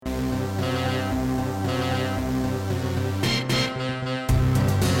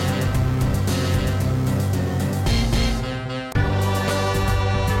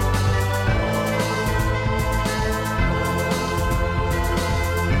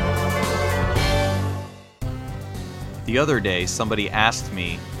The other day, somebody asked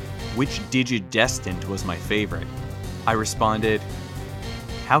me which Digidestined was my favorite. I responded,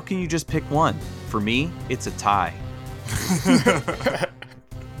 how can you just pick one? For me, it's a tie.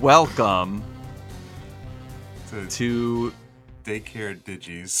 Welcome to Daycare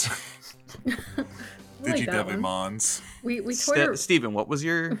Digis. Like Digidevimons. we toyed Steven, what was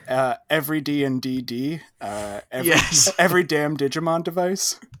your... every D&D, Yes. every damn Digimon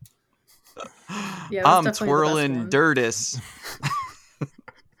device. Yeah, I'm twirling Dirtus.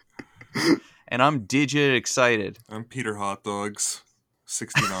 And I'm Digit excited. I'm Peter Hot Dogs,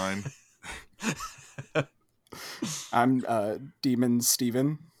 69. I'm Demon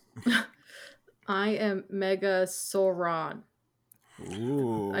Steven. I am Mega Sauron,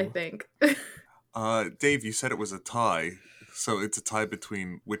 Ooh. I think. Dave, you said it was a tie, so it's a tie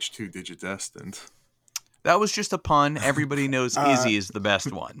between which two Digidestined? That was just a pun. Everybody knows Izzy is the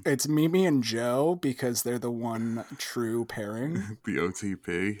best one. It's Mimi and Joe because they're the one true pairing. The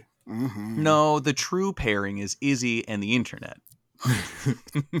OTP. Mm-hmm. No, the true pairing is Izzy and the internet.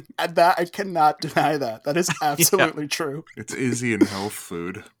 And that I cannot deny that. That is absolutely true. It's Izzy and health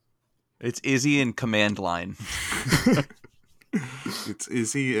food. It's Izzy and command line. It's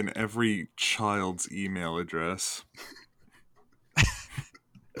Izzy and every child's email address.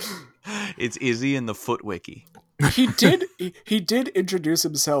 It's Izzy and the Foot Wiki. He did introduce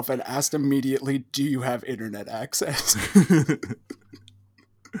himself and asked immediately, do you have internet access?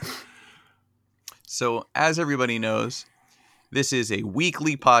 So, as everybody knows, this is a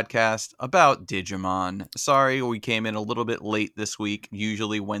weekly podcast about Digimon. Sorry, we came in a little bit late this week,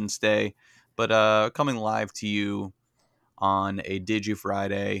 usually Wednesday, but coming live to you on a Digi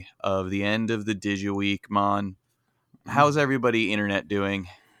Friday of the end of the Digi Week, Mon. How's everybody internet doing?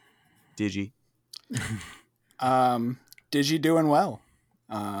 Digi? Digi doing well.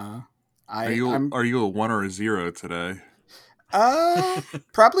 Are you a 1 or a 0 today?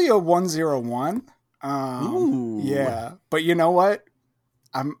 Probably a 101. Ooh. Yeah, but you know what?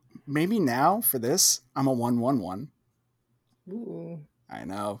 I'm maybe now for this, I'm a 111. Ooh. I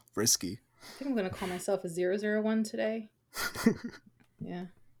know, risky. I think I'm going to call myself a 001 today. Yeah.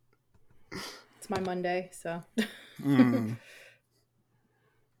 It's my Monday, so.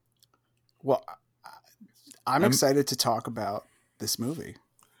 Well, I'm excited to talk about this movie.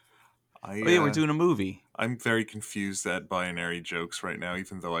 We're doing a movie. I'm very confused at binary jokes right now,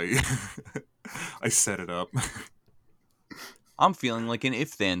 even though I I set it up. I'm feeling like an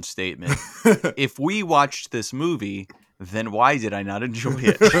if-then statement. If we watched this movie, then why did I not enjoy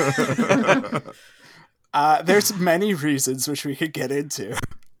it? There's many reasons which we could get into.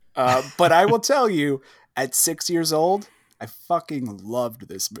 But I will tell you, at 6 years old, I fucking loved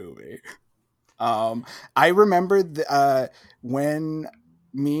this movie. I remember when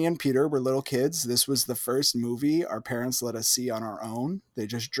me and Peter were little kids, this was the first movie our parents let us see on our own. They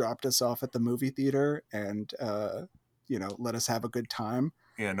just dropped us off at the movie theater and, let us have a good time.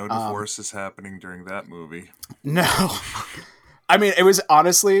 Yeah, no divorce is happening during that movie. No. I mean, it was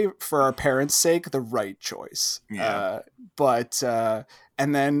honestly, for our parents' sake, the right choice. Yeah.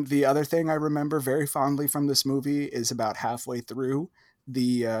 And then the other thing I remember very fondly from this movie is about halfway through,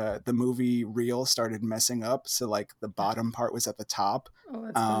 the movie reel started messing up, so like the bottom part was at the top. Oh,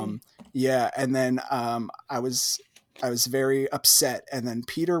 that's funny. Yeah, and then I was very upset, and then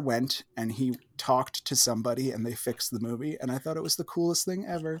Peter went and he talked to somebody and they fixed the movie, and I thought it was the coolest thing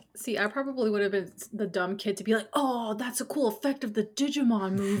ever. See, I probably would have been the dumb kid to be like, oh, that's a cool effect of the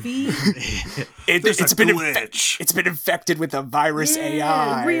Digimon movie. It's been infected with a virus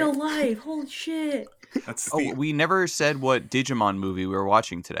AI. Real life. Holy shit. We never said what Digimon movie we were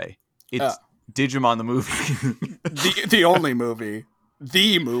watching today. It's Digimon the movie. the only movie.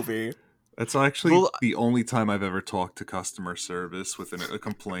 The movie. That's actually the only time I've ever talked to customer service with a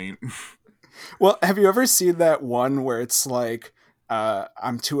complaint. Well, have you ever seen that one where it's like,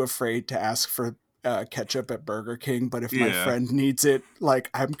 I'm too afraid to ask for ketchup at Burger King, but if my friend needs it, like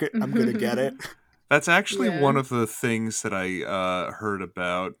I'm gonna get it. That's actually one of the things that I heard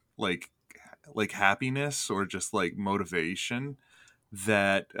about, like happiness or just like motivation,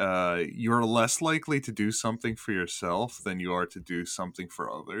 that you're less likely to do something for yourself than you are to do something for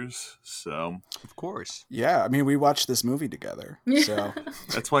others. So, of course. Yeah, I mean, we watched this movie together. So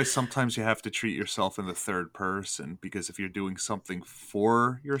that's why sometimes you have to treat yourself in the third person, because if you're doing something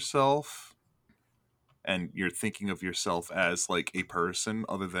for yourself and you're thinking of yourself as like a person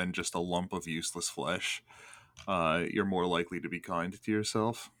other than just a lump of useless flesh, you're more likely to be kind to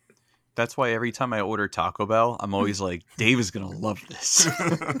yourself. That's why every time I order Taco Bell, I'm always like, Dave is going to love this.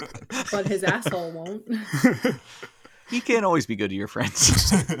 But his asshole won't. You can't always be good to your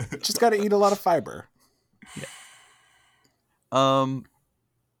friends. Just got to eat a lot of fiber. Yeah. Digimon.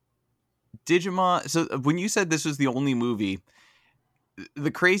 So when you said this was the only movie,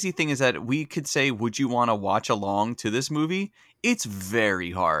 the crazy thing is that we could say, would you want to watch along to this movie? It's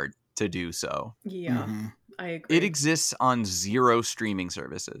very hard to do so. Yeah, Mhm. I agree. It exists on 0 streaming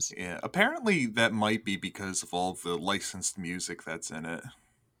services. Yeah, apparently that might be because of all the licensed music that's in it.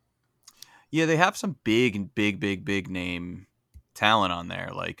 Yeah, they have some big name talent on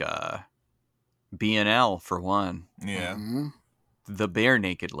there, like BNL for one, Yeah. Mhm. the Bare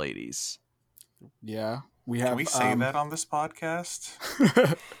Naked Ladies. Yeah. We have. Can we say that on this podcast?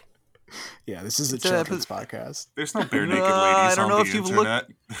 Yeah, this is a It's a- children's podcast. There's no bare No, naked I ladies don't on know the if you've internet.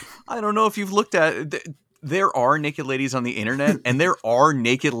 I don't know if you've looked at it. There are naked ladies on the internet, and there are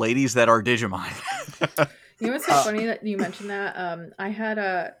naked ladies that are Digimon. You know what's so funny that you mentioned that? I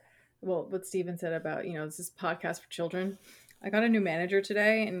had what Steven said about, this is podcast for children. I got a new manager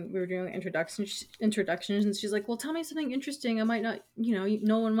today, and we were doing introductions, and she's like, "Well, tell me something interesting. I might not,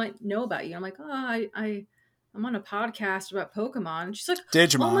 no one might know about you." I'm like, "Oh, I'm on a podcast about Pokemon." And she's like,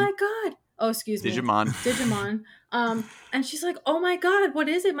 Digimon. "Oh my god!" Oh, excuse me, Digimon. And she's like, "Oh my god, what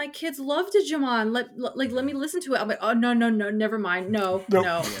is it? My kids love Digimon. Let me listen to it." I'm like, "Oh no, never mind. No,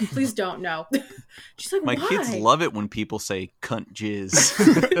 please don't. No." She's like, My "Why?" kids love it when people say "cunt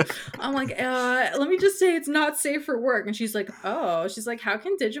jizz." I'm like, let me just say it's not safe for work. And she's like, "Oh," she's like, "How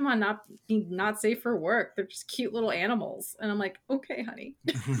can Digimon not be not safe for work? They're just cute little animals." And I'm like, "Okay, honey."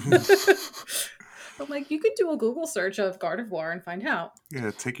 I'm like, you could do a Google search of Gardevoir and find out.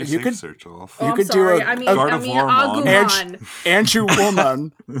 Yeah, take your You safe could- search off. Oh, You I'm could do sorry. a I mean, Gardevoir Agumon. Andrew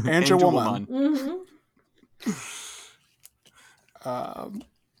Woman. Andrew Woman. Mm-hmm.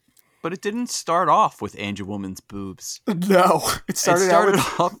 But it didn't start off with Angel Woman's boobs. No, it started out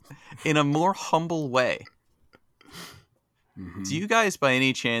with. off in a more humble way. Mhm. Do you guys, by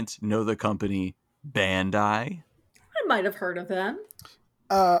any chance, know the company Bandai? I might have heard of them.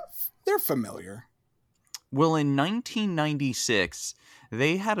 They're familiar. Well, in 1996,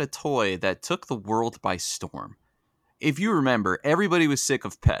 they had a toy that took the world by storm. If you remember, everybody was sick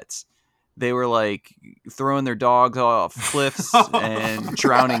of pets. They were like throwing their dogs off cliffs and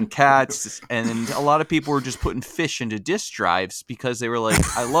drowning cats. And a lot of people were just putting fish into disk drives because they were like,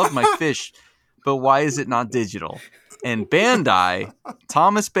 I love my fish, but why is it not digital? And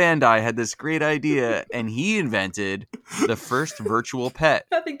Thomas Bandai had this great idea, and he invented the first virtual pet.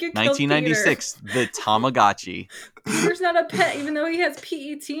 I think you killed 1996, the Tamagotchi. Peter's not a pet, even though he has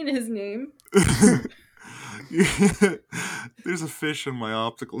PET in his name. There's a fish in my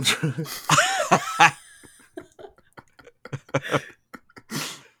optical drive.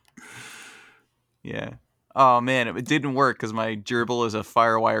 Yeah. Oh man, it didn't work because my gerbil is a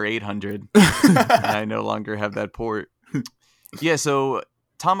Firewire 800, and I no longer have that port. Yeah, so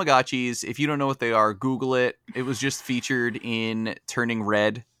Tamagotchis, if you don't know what they are, Google it. It was just featured in Turning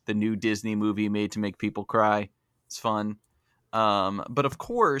Red, the new Disney movie made to make people cry. It's fun. But of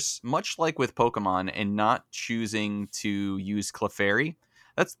course, much like with Pokemon and not choosing to use Clefairy,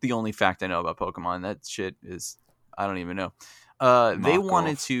 that's the only fact I know about Pokemon. That shit is, I don't even know. They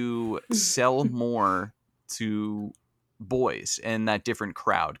wanted to sell more to boys and that different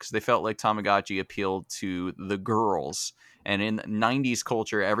crowd because they felt like Tamagotchi appealed to the girls. And in 90s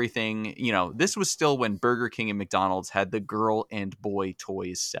culture, everything, this was still when Burger King and McDonald's had the girl and boy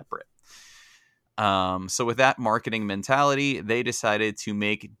toys separate. So with that marketing mentality, they decided to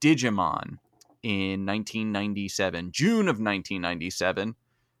make Digimon in 1997, June of 1997.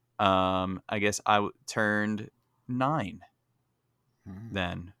 I guess I turned 9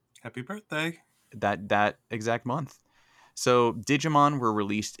 then. Happy birthday. That exact month. So Digimon were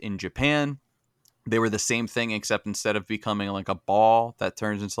released in Japan. They were the same thing, except instead of becoming like a ball that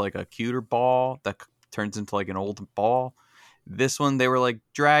turns into like a cuter ball that turns into like an old ball, this one they were like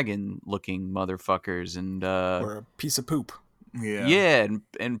dragon looking motherfuckers and Or a piece of poop. Yeah.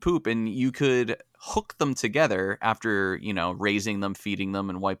 and poop, and you could hook them together after raising them, feeding them,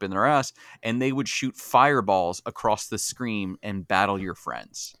 and wiping their ass, and they would shoot fireballs across the screen and battle your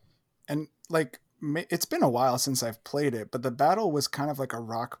friends. And like, it's been a while since I've played it, but the battle was kind of like a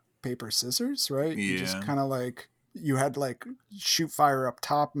rock, paper, scissors, right? You just Yeah. kind of like, you had like shoot fire up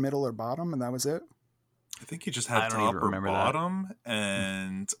top, middle, or bottom, and that was it. I think you just I had don't top even or remember that. bottom,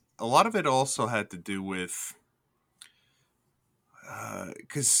 and a lot of it also had to do with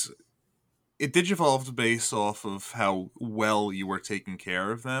because it digivolved based off of how well you were taking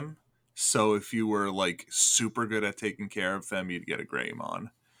care of them. So if you were like super good at taking care of them, you'd get a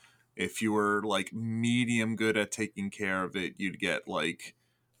Greymon. If you were like medium good at taking care of it, you'd get like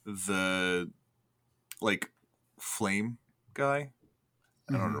the like flame guy.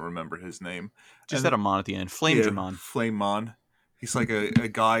 I don't remember his name. Just And had a mon at the end. Flamedramon. Flamemon. He's like a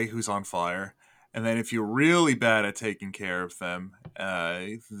guy who's on fire. And then if you're really bad at taking care of them,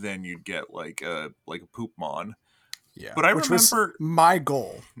 then you'd get like a poopmon. Yeah, But I which remember, was my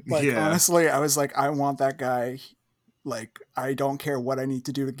goal. Like, Yeah. honestly, I was like, I want that guy. Like, I don't care what I need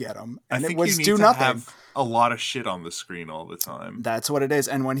to do to get him. And I it think was you need do to nothing. have a lot of shit on the screen all the time. That's what it is.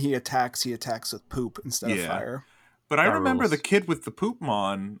 And when he attacks with poop instead of Yeah. fire. But I That remember rules. the kid with the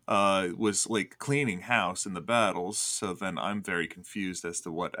poopmon was like cleaning house in the battles. So then I'm very confused as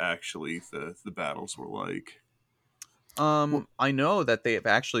to what actually the battles were like. I know that they have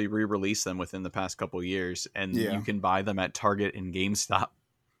actually re-released them within the past couple years, and Yeah. you can buy them at Target and GameStop.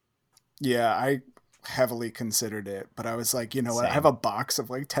 Yeah, I heavily considered it, but I was like, you know what? I Same. have a box of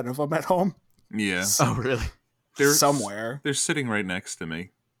like 10 of them at home. Yeah. Oh, really? They're somewhere. They're sitting right next to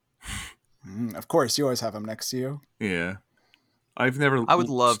me. Of course, you always have them next to you. Yeah. I've never... I would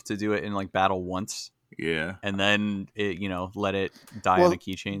love to do it in like battle once, Yeah. and then let it die Well, on a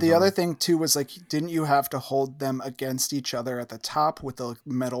keychain. The other thing too was like, didn't you have to hold them against each other at the top with the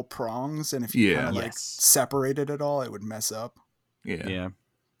metal prongs? And if you kind of like Yes. separated it all, it would mess up. Yeah. Yeah.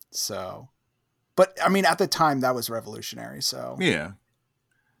 So, but I mean, at the time that was revolutionary. So Yeah.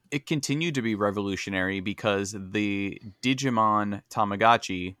 It continued to be revolutionary because the Digimon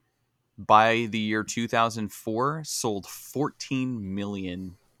Tamagotchi, by the year 2004, sold 14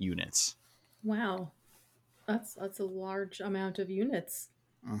 million units. Wow, that's a large amount of units.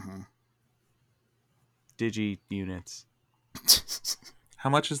 Mhm. Digi units. How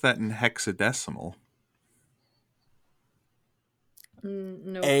much is that in hexadecimal?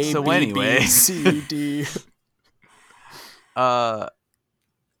 No. A, So B, anyway. B, C, D.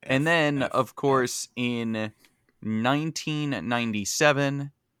 And then, of course, in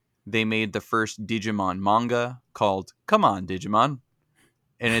 1997, they made the first Digimon manga called Come On, Digimon.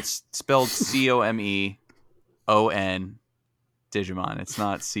 And it's spelled Comon, Digimon. It's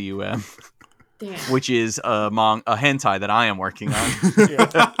not Cum, Damn. which is a hentai that I am working on.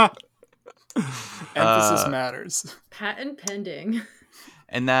 Yeah. Emphasis matters. Patent pending.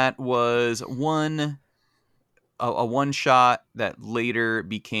 And that was a one shot that later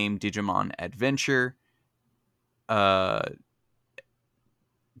became Digimon Adventure. Digimon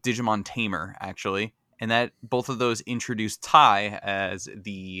Tamer, actually. And that both of those introduced Tai as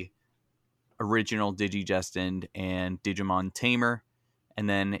the original Digidestined and Digimon Tamer. And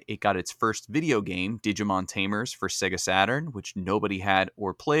then it got its first video game, Digimon Tamers, for Sega Saturn, which nobody had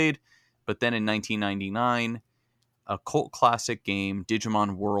or played. But then in 1999, a cult classic game,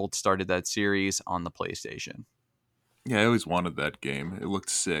 Digimon World, started that series on the PlayStation. Yeah, I always wanted that game. It looked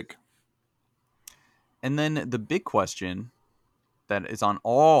sick. And then the big question that is on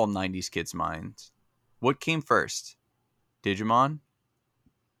all 90s kids' minds, what came first? Digimon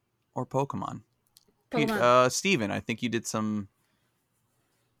or Pokemon? Pokemon. Steven, I think you did some...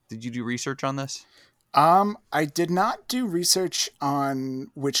 Did you do research on this? I did not do research on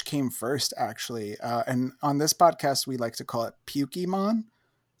which came first, actually. And on this podcast, we like to call it Pukemon.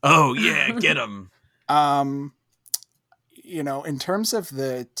 Oh, yeah, get him. You know, in terms of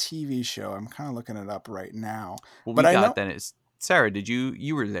the TV show, I'm kind of looking it up right now. Well, But we I got know- then. It's Sarah, did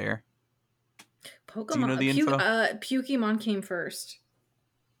you were there. Pokemon. Do you know the info? Pokemon came first.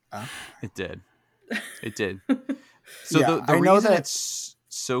 It did. It did. So Yeah, the I know reason that- it's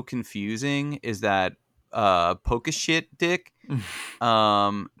so confusing is that Pokeshit Dick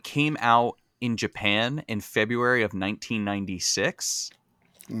came out in Japan in February of 1996.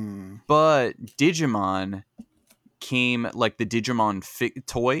 But Digimon came, like the Digimon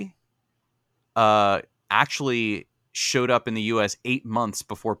toy, actually showed up in the US 8 months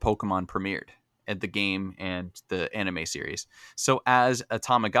before Pokemon premiered at the game and the anime series. So as a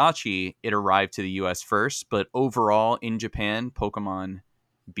Tamagotchi, it arrived to the US first, but overall in Japan, Pokemon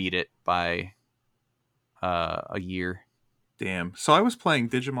beat it by a year. Damn. So I was playing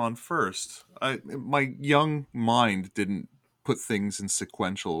Digimon first. My young mind didn't put things in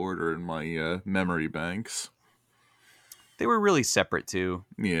sequential order in my memory banks. They were really separate too.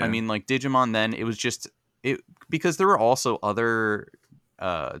 Yeah. I mean, like Digimon then, it was just it because there were also other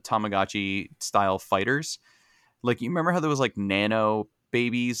Tamagotchi style fighters. Like, you remember how there was like Nano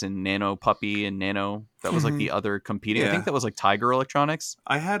Babies and Nano Puppy and Nano, that was like the other competing. I Yeah. think that was like Tiger Electronics.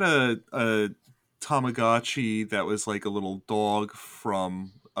 I had a Tamagotchi that was like a little dog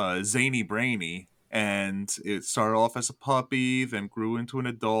from Zany Brainy, and it started off as a puppy, then grew into an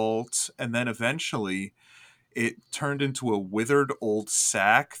adult, and then eventually it turned into a withered old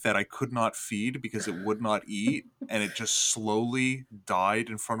sack that I could not feed because it would not eat, and it just slowly died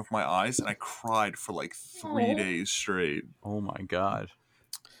in front of my eyes, and I cried for like 3 Aw. days straight. Oh my god.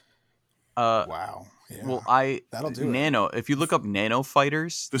 Wow. Yeah. Well, That'll do it. Nano. If you look up Nano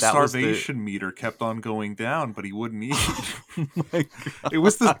Fighters, The that was starvation meter kept on going down, but he wouldn't eat. Oh my God. It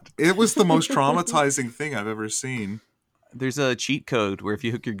was the most traumatizing thing I've ever seen. There's a cheat code where if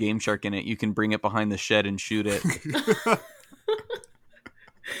you hook your Game Shark in it, you can bring it behind the shed and shoot it.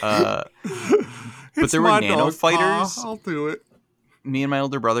 It's there were my Nano dog, Fighters. Pa. I'll do it. Me and my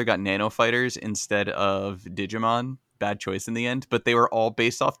older brother got Nano Fighters instead of Digimon. Bad choice in the end, but they were all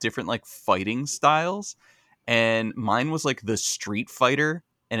based off different like fighting styles. And mine was like the Street Fighter,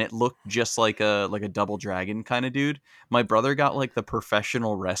 and it looked just like a Double Dragon kind of dude. My brother got like the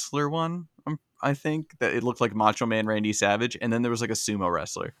professional wrestler one. I think that it looked like Macho Man Randy Savage, and then there was like a sumo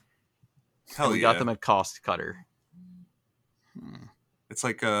wrestler. Hell And we got them at Cost Cutter. It's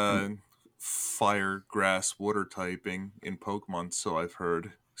like fire, grass, water typing in Pokemon, so I've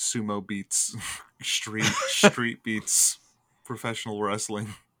heard. Sumo beats street beats professional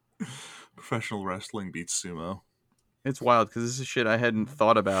wrestling. Professional wrestling beats sumo. It's wild because this is shit I hadn't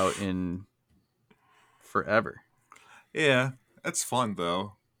thought about in forever. Yeah, that's fun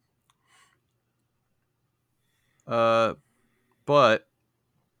though. But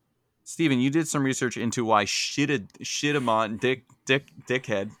Steven, you did some research into why Shitamon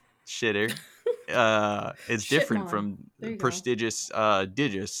dickhead shitter is different Shitmon. from There you go. prestigious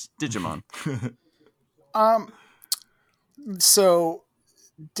Digimon. So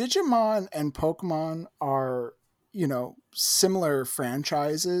Digimon and Pokemon are, similar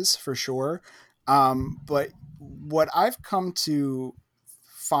franchises for sure. But what I've come to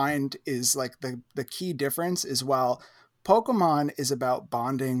find is like the key difference is while Pokemon is about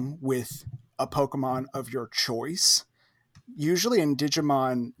bonding with a Pokemon of your choice, usually in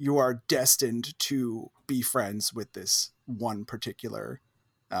Digimon, you are destined to be friends with this one particular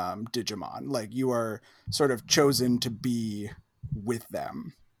Digimon. Like you are sort of chosen to be with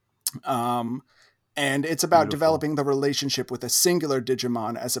them. And it's about Beautiful. developing the relationship with a singular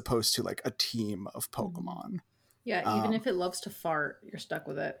Digimon as opposed to like a team of Pokemon. Yeah, even if it loves to fart, you're stuck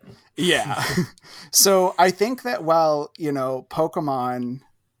with it. Yeah. So I think that while, Pokemon,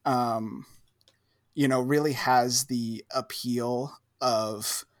 really has the appeal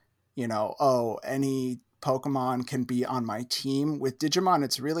of, any Pokemon can be on my team. With Digimon,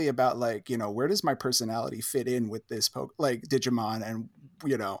 it's really about like, where does my personality fit in with this Digimon? And,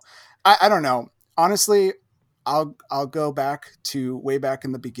 I don't know. Honestly, I'll go back to way back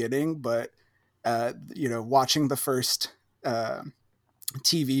in the beginning, but watching the first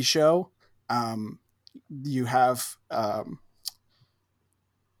TV show, you have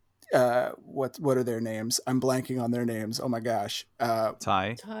what are their names? I'm blanking on their names. Oh my gosh.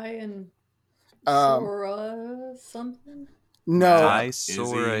 Ty, and Um, Sora something. No, Ty,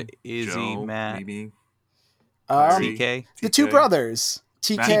 Sora, Izzy, Joe, Matt, Mimi, um, TK, the two TK. brothers,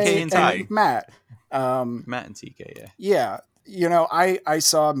 TK and and Ty. Matt. Matt and TK. Yeah, Yeah. I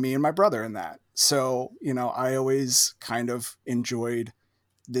saw me and my brother in that. So, I always kind of enjoyed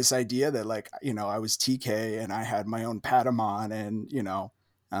this idea that like, I was TK and I had my own Patamon and,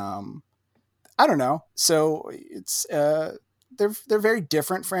 I don't know. So it's, they're very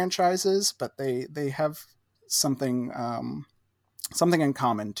different franchises, but they have something, something in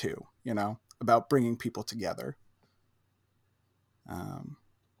common too, about bringing people together.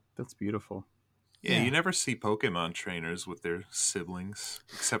 That's beautiful. Yeah, Yeah. you never see Pokemon trainers with their siblings,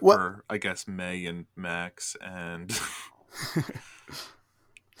 except What- for, I guess, May and Max and...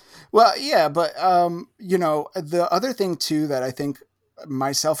 Well, yeah, but the other thing too that I think,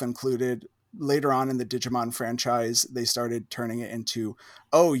 myself included, later on in the Digimon franchise, they started turning it into,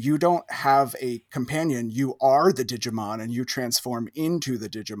 oh, you don't have a companion, you are the Digimon, and you transform into the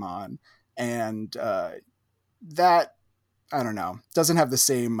Digimon, and that, I don't know, doesn't have the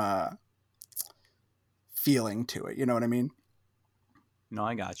same feeling to it. You know what I mean? No,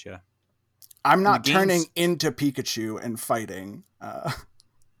 I gotcha. I'm not the turning games- into Pikachu and fighting.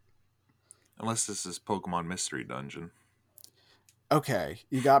 Unless this is Pokemon Mystery Dungeon. Okay,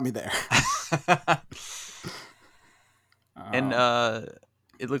 you got me there. And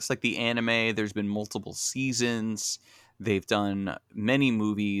it looks like the anime, there's been multiple seasons. They've done many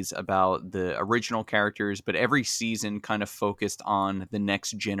movies about the original characters, but every season kind of focused on the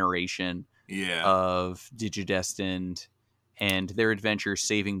next generation Yeah. of Digidestined and their adventure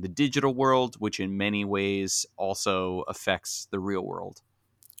saving the digital world, which in many ways also affects the real world.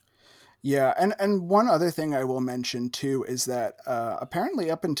 Yeah, and one other thing I will mention too is that apparently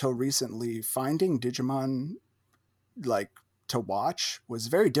up until recently, finding Digimon like to watch was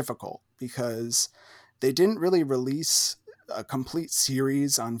very difficult because they didn't really release a complete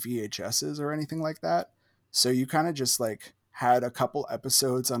series on VHSs or anything like that. So you kind of just like had a couple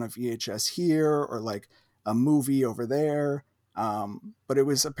episodes on a VHS here or like a movie over there. But it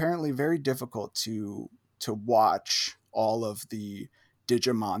was apparently very difficult to watch all of the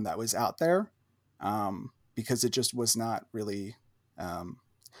Digimon that was out there, because it just was not really,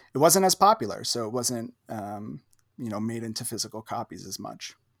 it wasn't as popular, so it wasn't made into physical copies as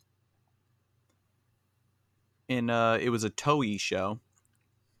much. And it was a Toei show,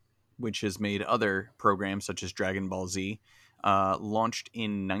 which has made other programs such as Dragon Ball Z. Launched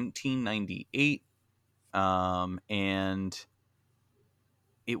in 1998, and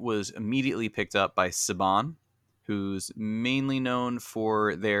it was immediately picked up by Saban, who's mainly known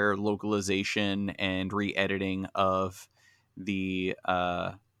for their localization and re-editing of the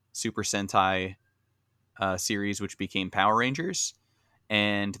Super Sentai series, which became Power Rangers.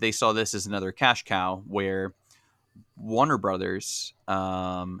 And they saw this as another cash cow where Warner Brothers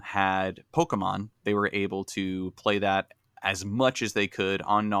had Pokemon. They were able to play that as much as they could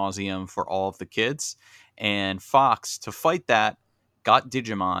on nauseam for all of the kids. And Fox, to fight that, got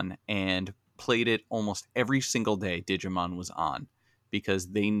Digimon and played it almost every single day Digimon was on, because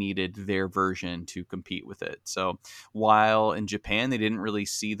they needed their version to compete with it. So while in Japan they didn't really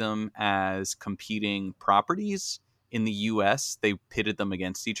see them as competing properties, in the US they pitted them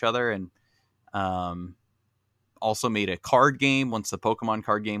against each other, and also made a card game once the Pokemon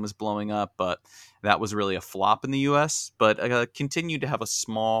card game was blowing up, but that was really a flop in the US, but continued to have a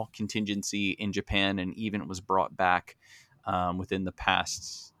small contingency in Japan, and even was brought back within the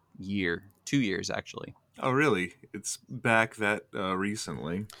past 2 years actually. Oh, really? It's back that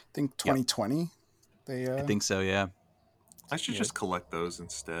recently. I think 2020. They I think so, yeah. I should just collect those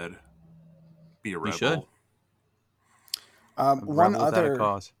instead. Be a rebel. You should. One Rebel without a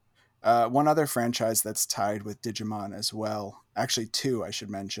cause. One other franchise that's tied with Digimon as well, actually two I should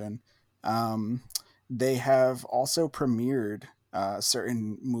mention. They have also premiered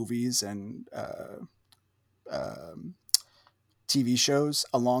certain movies and TV shows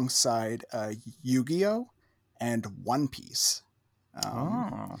alongside Yu-Gi-Oh! And One Piece.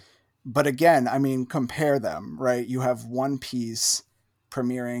 But again, I mean, compare them, right? You have One Piece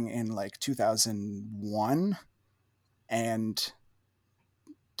premiering in like 2001 and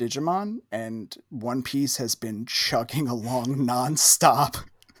Digimon, and One Piece has been chugging along nonstop.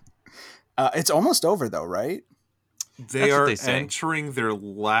 It's almost over though, right? They are entering their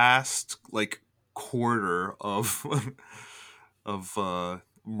last like quarter of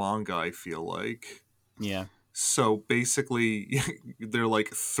manga, I feel like. Yeah. So basically they're like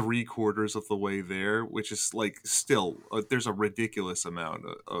 3/4 of the way there, which is like still there's a ridiculous amount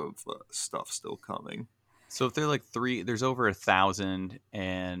of stuff still coming. So if they're like there's over 1,000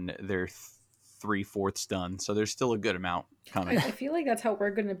 and they're 3/4 done. So there's still a good amount coming. I feel like that's how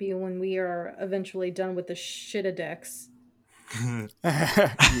we're going to be when we are eventually done with the Shitadex.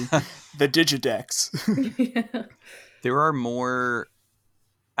 The Digidex. Yeah. There are more.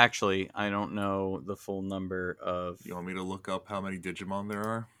 Actually, I don't know the full number of. You want me to look up how many Digimon there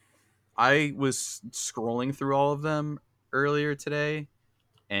are? I was scrolling through all of them earlier today,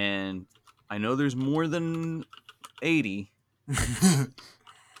 and I know there's more than 80.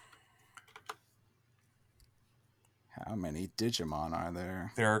 How many Digimon are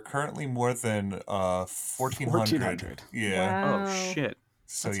there? There are currently more than 1,400. Yeah. Wow. Oh shit.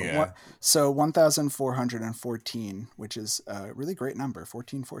 So That's yeah. So 1,414, which is a really great number.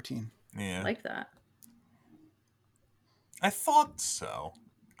 1414. Yeah. I like that. I thought so.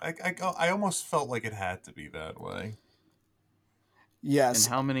 I almost felt like it had to be that way. Yes.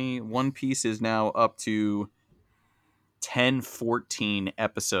 And how many? One Piece is now up to 14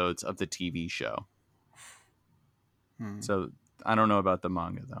 episodes of the TV show. So I don't know about the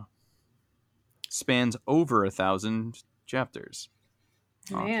manga though. Spans over 1,000 chapters.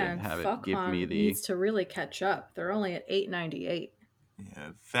 Man, have it Fucon give me the needs to really catch up. They're only at 898.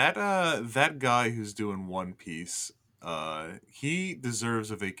 Yeah, that guy who's doing One Piece, he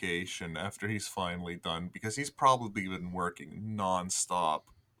deserves a vacation after he's finally done, because he's probably been working nonstop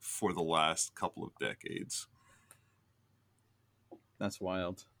for the last couple of decades. That's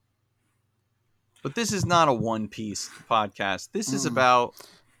wild. But this is not a One Piece podcast. This is about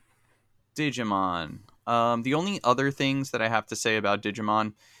Digimon. The only other things that I have to say about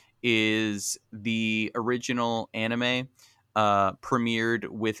Digimon is the original anime premiered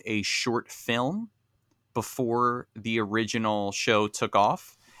with a short film before the original show took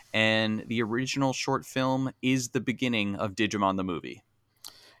off, and the original short film is the beginning of Digimon the movie.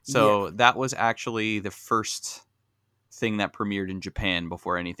 So that was actually the first thing that premiered in Japan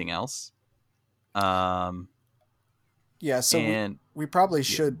before anything else. So we probably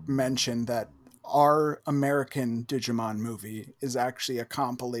should mention that our American Digimon movie is actually a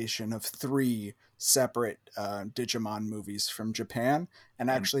compilation of 3 separate Digimon movies from Japan, and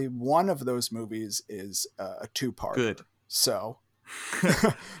actually one of those movies is a 2-parter. Good. So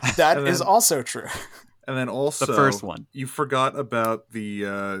that And is then- also true. And then also, The first one. you forgot about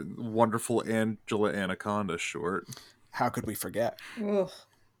the wonderful Angela Anaconda short. How could we forget? Ugh.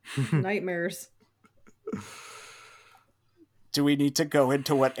 Nightmares. Do we need to go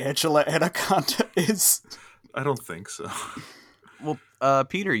into what Angela Anaconda is? I don't think so. Well,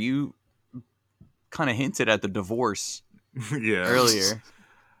 Peter, you kind of hinted at the divorce Yeah. earlier.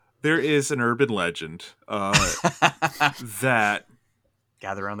 There is an urban legend that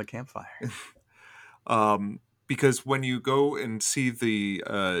Gather around the campfire. because when you go and see the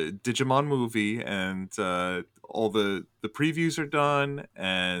Digimon movie and all the previews are done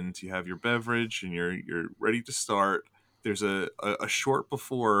and you have your beverage and you're ready to start, there's a short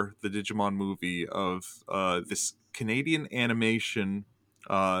before the Digimon movie of this Canadian animation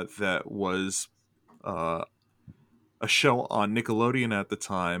that was a show on Nickelodeon at the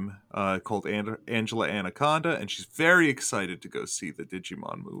time called Angela Anaconda, and she's very excited to go see the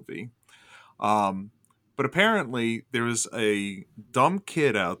Digimon movie. But apparently there was a dumb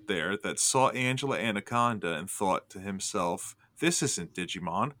kid out there that saw Angela Anaconda and thought to himself, this isn't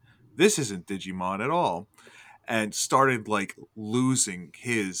Digimon. This isn't Digimon at all. And started like losing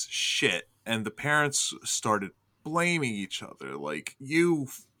his shit. And the parents started blaming each other. Like, you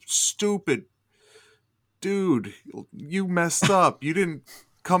stupid dude, you messed up. You didn't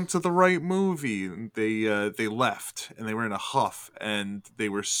come to the right movie. And they left, and they were in a huff, and they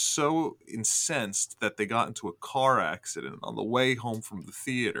were so incensed that they got into a car accident on the way home from the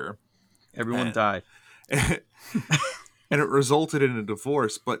theater. Everyone And- died. And it resulted in a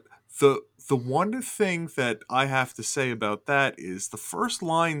divorce. But the one thing that I have to say about that is the first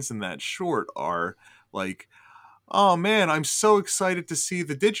lines in that short are like, oh man, I'm so excited to see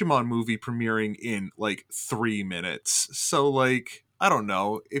the Digimon movie premiering in like 3 minutes. So like, I don't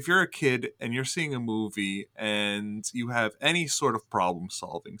know, if you're a kid and you're seeing a movie and you have any sort of problem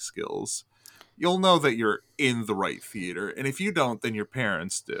solving skills, you'll know that you're in the right theater. And if you don't, then your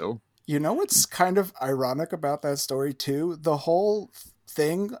parents do. You know what's kind of ironic about that story too? The whole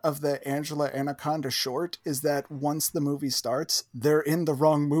thing of the Angela Anaconda short is that once the movie starts, they're in the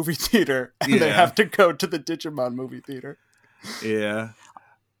wrong movie theater and they Yeah. have to go to the Digimon movie theater. Yeah.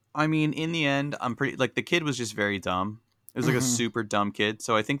 I mean, in the end, I'm pretty like the kid was just very dumb. It was like a Mhm. super dumb kid.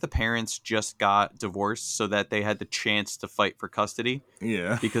 So I think the parents just got divorced so that they had the chance to fight for custody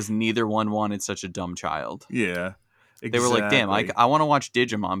Yeah. because neither one wanted such a dumb child. Yeah. They were like, damn, Exactly. I want to watch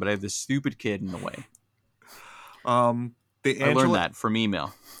Digimon, but I have this stupid kid in the way. The I learned that from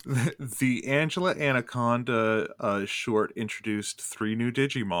email. The Angela Anaconda short introduced 3 new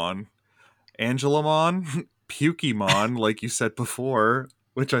Digimon. Angelamon, Pukemon, like you said before,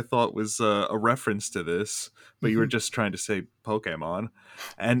 which I thought was a reference to this, but you were just trying to say Pokemon,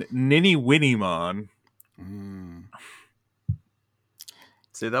 and Ninny Winnymon. Mm.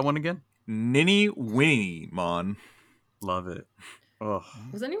 Say that one again. Ninny Winnymon. Love it. Oh,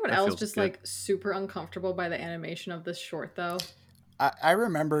 Was anyone That else feels just good. like super uncomfortable by the animation of this short though? I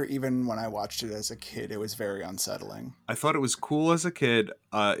remember even when I watched it as a kid, it was very unsettling. I thought it was cool as a kid.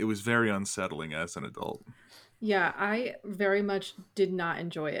 It was very unsettling as an adult. Yeah, I very much did not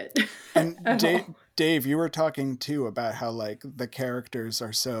enjoy it. And At Dave, all. Dave, you were talking too about how like the characters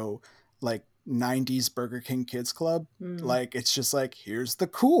are so like 90s Burger King Kids Club. Mm. Like it's just like here's the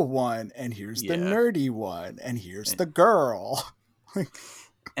cool one and here's the Yeah. nerdy one and here's the girl.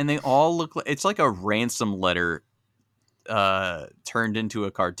 and they all look like it's like a ransom letter turned into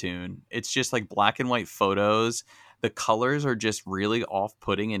a cartoon. It's just like black and white photos. The colors are just really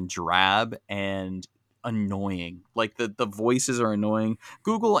off-putting and drab and annoying. Like the voices are annoying.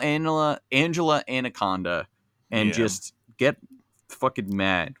 Google Angela Anaconda and Yeah. just get fucking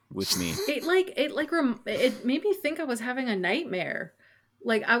mad with me. It made me think I was having a nightmare.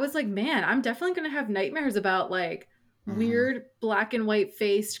 Like I was like, man, I'm definitely gonna have nightmares about like Mhm. weird black and white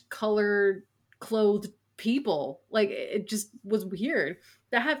faced, colored, clothed people. Like it just was weird.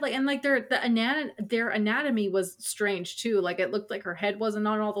 That had like and like their anatomy was strange too. Like it looked like her head wasn't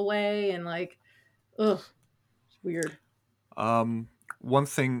on all the way and like, ugh, it's weird. One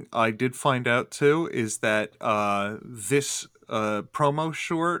thing I did find out too is that this promo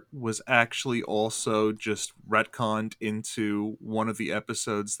short was actually also just retconned into one of the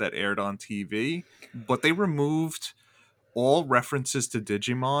episodes that aired on TV, but they removed all references to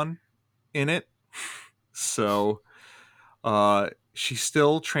Digimon in it. So she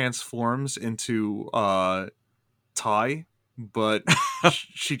still transforms into Tai but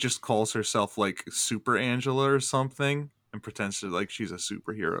she just calls herself like Super Angela or something and pretends to like she's a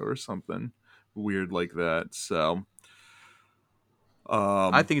superhero or something weird like that. So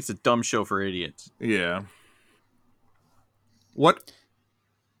I think it's a dumb show for idiots. yeah. What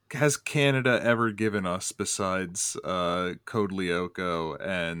has Canada ever given us besides Code Lyoko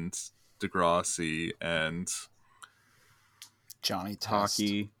and Degrassi and Johnny Test.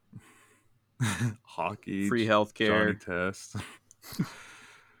 Hockey, hockey, free Johnny healthcare. Test,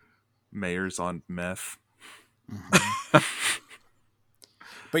 Mayors on meth? Mm-hmm.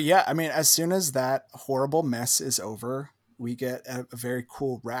 But yeah, I mean, as soon as that horrible mess is over, we get a very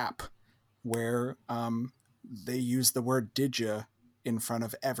cool rap where they use the word "didya" in front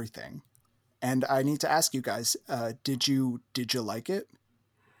of everything. And I need to ask you guys, did you like it?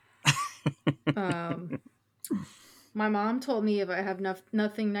 My mom told me if I have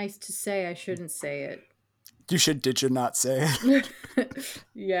nothing nice to say, I shouldn't say it. Did you not say it?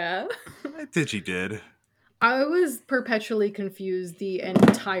 Yeah. Digi did. I was perpetually confused the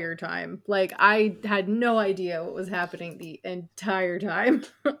entire time. Like, I had no idea what was happening the entire time.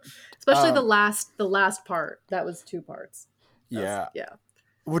 Especially the last part. That was 2 parts. Yeah. Yeah.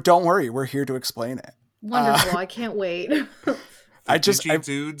 Well, don't worry, we're here to explain it. Wonderful. I can't wait.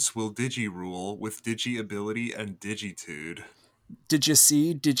 Dudes will digi rule with digi ability and digitude. Did you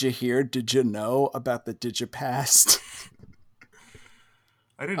see? Did you hear? Did you know about the Digipast?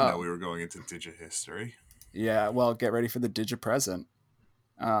 I didn't know we were going into digi history. Yeah, well, get ready for the Digipresent.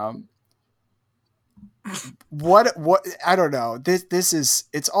 What I don't know. This is,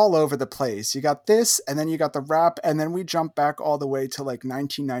 it's all over the place. You got this, and then you got the rap, and then we jump back all the way to like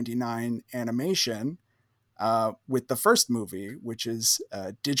 1999 animation with the first movie, which is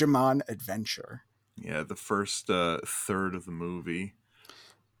Digimon Adventure. Yeah, the first third of the movie.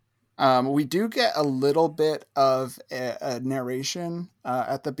 We do get a little bit of a narration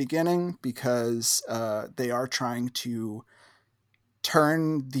at the beginning because they are trying to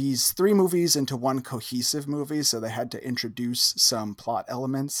turn these 3 movies into one cohesive movie, so they had to introduce some plot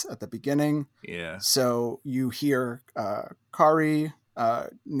elements at the beginning. Yeah. So you hear Kari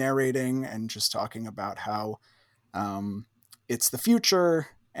narrating and just talking about how it's the future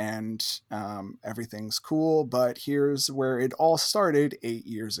and everything's cool, but here's where it all started 8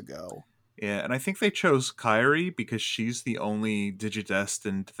 years ago. Yeah, and I think they chose Kairi because she's the only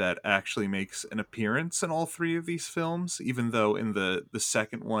Digidestined that actually makes an appearance in all 3 of these films, even though in the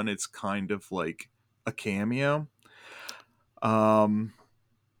second one it's kind of like a cameo.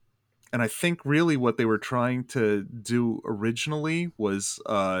 And I think really what they were trying to do originally was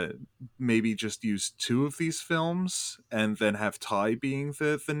maybe just use 2 of these films and then have Tai being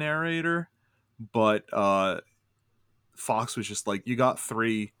the narrator. But Fox was just like, you got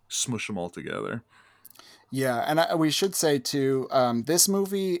 3, smush them all together. Yeah, and we should say too, this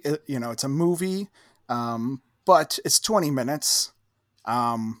movie, it's a movie, but it's 20 minutes,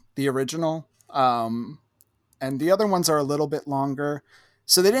 the original, and the other ones are a little bit longer,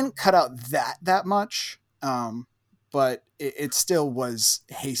 so they didn't cut out that much, but it still was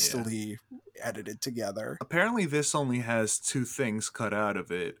hastily edited together. Apparently this only has 2 things cut out of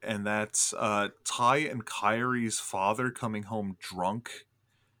it, and that's Tai and Kairi's father coming home drunk.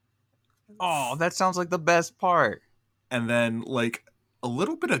 Oh, that sounds like the best part. And then like a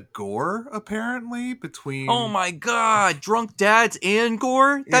little bit of gore apparently between. Oh my god, drunk dads and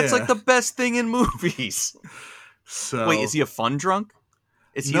gore? That's like the best thing in movies. So wait, is he a fun drunk?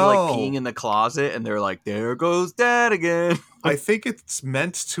 Is he like peeing in the closet and they're like, there goes dad again? I think it's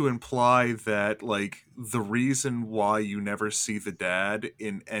meant to imply that like the reason why you never see the dad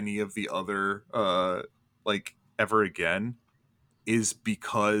in any of the other like ever again is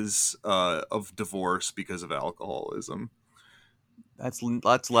because of divorce, because of alcoholism. That's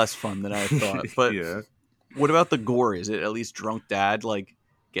less fun than I thought. But yeah. What about the gore? Is it at least drunk dad like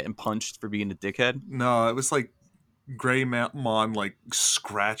getting punched for being a dickhead? No, it was like Greymon like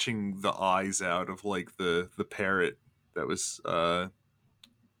scratching the eyes out of like the parrot that was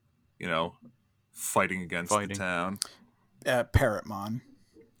fighting against the town. Parrotmon.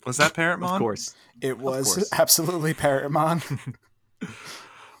 Was that Parrotmon? Of course. It was absolutely Parrotmon.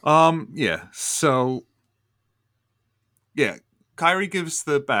 Yeah. So yeah, Kairi gives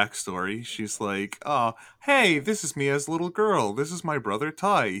the backstory. She's like, "Oh, hey, this is me as a little girl. This is my brother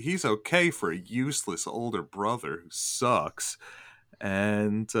Tai. He's okay for a useless older brother who sucks."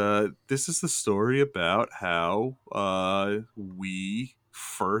 And this is the story about how we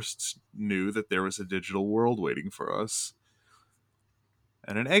first knew that there was a digital world waiting for us.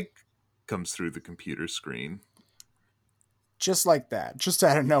 And an egg comes through the computer screen. just like that, just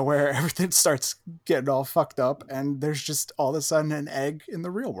out of nowhere, everything starts getting all fucked up, and there's just all of a sudden an egg in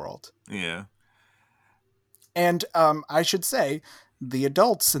the real world. Yeah. And I should say, the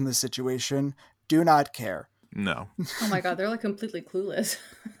adults in this situation do not care. No. Oh my god, they're like completely clueless.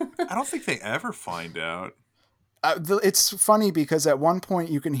 I don't think they ever find out. It's funny because at one point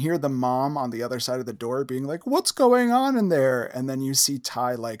you can hear the mom on the other side of the door being like, "What's going on in there?" And then you see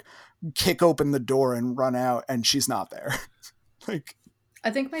Ty like kick open the door and run out, and she's not there. Like, I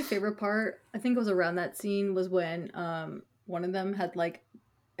think my favorite part, I think it was around that scene, was when one of them had like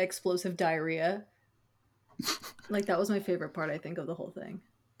explosive diarrhea. Like that was my favorite part, I think, of the whole thing.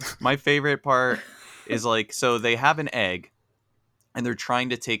 My favorite part is like, so they have an egg and they're trying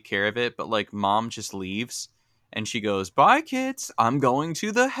to take care of it, but like mom just leaves and she goes, "Bye kids, I'm going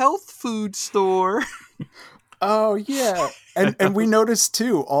to the health food store." oh yeah, and we noticed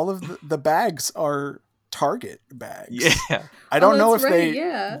too, all of the bags are Target bags. Yeah. I don't know that's if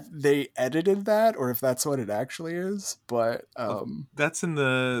right, they edited that or if that's what it actually is, but That's in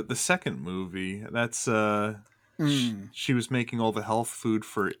the second movie. That's she was making all the health food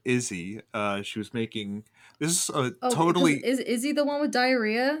for Izzy. She was making this is a totally Is Izzy the one with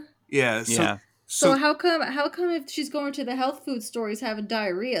diarrhea? yeah. So, Yeah. So how come if she's going to the health food store, he's having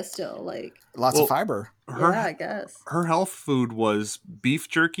diarrhea still? Like lots of fiber. her yeah, I guess. her health food was beef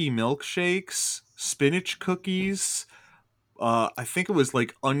jerky milkshakes, spinach cookies. I think it was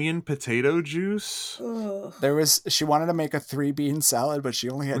like onion potato juice. Ugh. She wanted to make a 3-bean salad, but she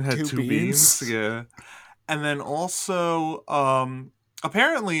only had, two beans. Yeah. And then also,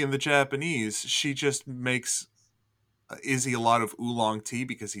 apparently in the Japanese, she just makes Izzy a lot of oolong tea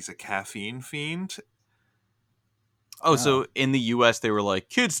because he's a caffeine fiend. Oh, so in the US they were like,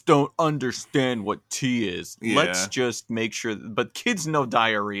 kids don't understand what tea is. Yeah. Let's just make sure, but kids know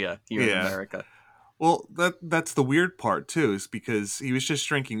diarrhea here in Yeah. America. Well, that's the weird part too, is because he was just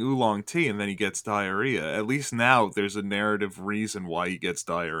drinking oolong tea and then he gets diarrhea. At least now there's a narrative reason why he gets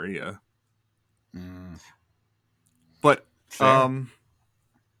diarrhea. But Fair.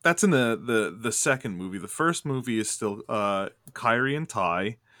 that's in the second movie. The first movie is still Kyrie and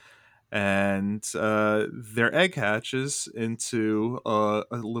Ty, and their egg hatches into a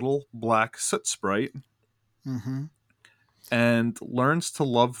little black soot sprite. Mm-hmm. And learns to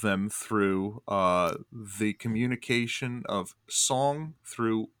love them through the communication of song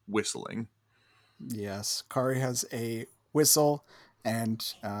through whistling. Yes, Kari has a whistle,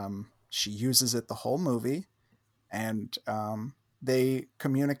 and she uses it the whole movie. And they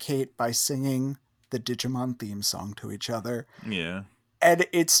communicate by singing the Digimon theme song to each other. Yeah. And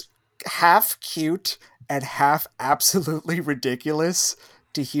it's half cute and half absolutely ridiculous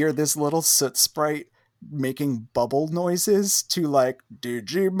to hear this little soot sprite making bubble noises to like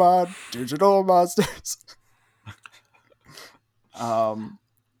Digimon, digital monsters.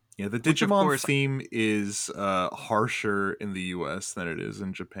 Yeah, the Which, of Digimon course- theme is harsher in the US than it is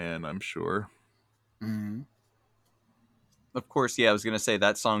in Japan, I'm sure. Mm. Of course, yeah, I was going to say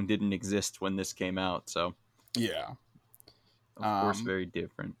that song didn't exist when this came out, so Yeah. of course very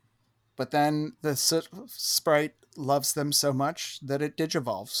different. But then the soot sprite loves them so much that it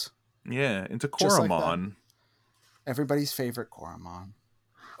digivolves. Yeah, into Just like Koromon. Everybody's favorite Koromon.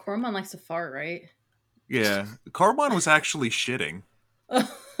 Koromon likes to fart, right? Yeah, Koromon was actually shitting.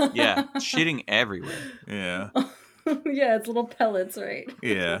 Yeah, shitting everywhere. Yeah, Yeah, it's little pellets, right?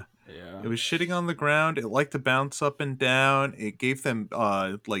 yeah. Yeah. It was shitting on the ground. It liked to bounce up and down. It gave them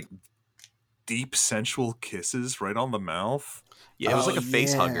like deep sensual kisses right on the mouth. Yeah, it was like Oh, a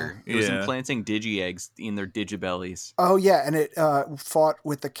face yeah. hugger. It was Yeah. implanting digi-eggs in their digibellies. Oh yeah, and it fought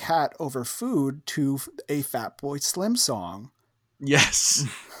with the cat over food to a Fatboy Slim song. Yes.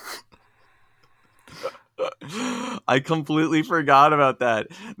 I completely forgot about that.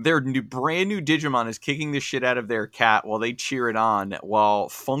 Their brand new Digimon is kicking the shit out of their cat while they cheer it on while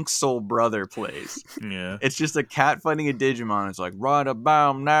Funk Soul Brother plays. Yeah. It's just a cat fighting a Digimon. It's like, right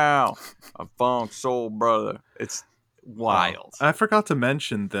about now, a Funk Soul Brother. It's wild. I forgot to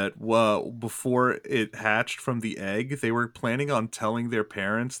mention that before it hatched from the egg, they were planning on telling their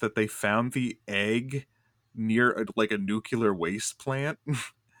parents that they found the egg near a nuclear waste plant.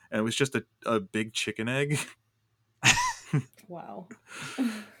 And it was just a big chicken egg. Wow.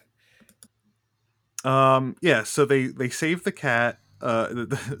 Yeah, so they save the cat.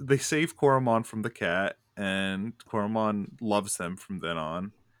 They save Koromon from the cat, and Koromon loves them from then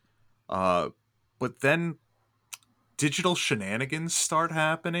on. But then digital shenanigans start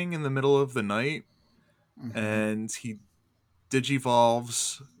happening in the middle of the night, Mhm. and he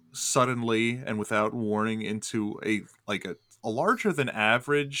digivolves suddenly and without warning into a larger than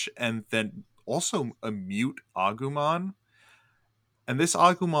average and then also a mute Agumon. And this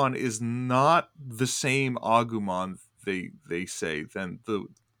Agumon is not the same Agumon they say than the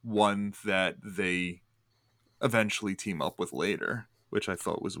one that they eventually team up with later, which I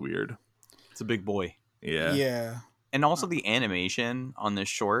thought was weird. It's a big boy. Yeah. Yeah. And also the animation on this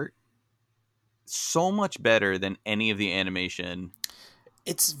short, so much better than any of the animation.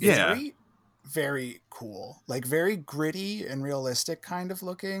 It's Yeah. very, very cool. Like very gritty and realistic kind of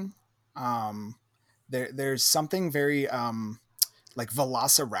looking. There's something very like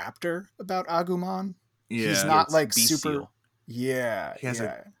Velociraptor about Agumon. Yeah. He's not It's like bestial. super. Yeah, He has yeah.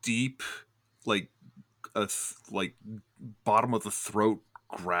 a deep, like bottom of the throat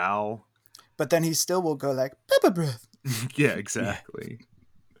growl. But then he still will go like pepper breath. Yeah, exactly.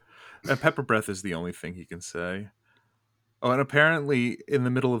 And pepper breath is the only thing he can say. Oh, and apparently in the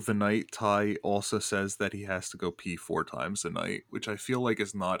middle of the night, Tai also says that he has to go pee 4 times a night, which I feel like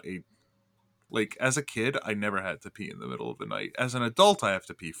is not a... Like, as a kid, I never had to pee in the middle of the night. As an adult, I have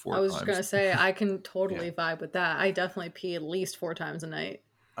to pee 4 I was times. just gonna say I can totally vibe with that. I definitely pee at least 4 times a night.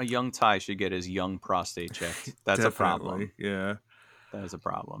 A young Tai should get his young prostate checked. That's a problem. Yeah. That is a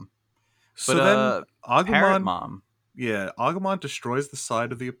problem. So But then Parrot Agumon... Mom. Yeah, Agumon destroys the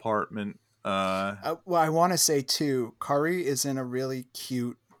side of the apartment. Well, I want to say too, Kari is in a really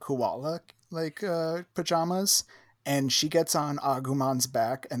cute koala like pajamas, and she gets on Agumon's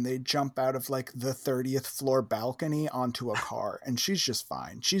back, and they jump out of like the 30th floor balcony onto a car, and she's just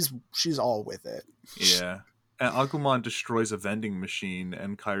fine. She's all with it. Yeah. And Agumon destroys a vending machine,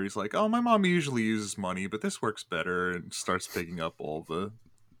 and Kairi's like, "Oh, my mom usually uses money, but this works better," and starts picking up all the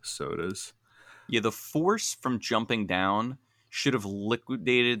sodas. Yeah, the force from jumping down should have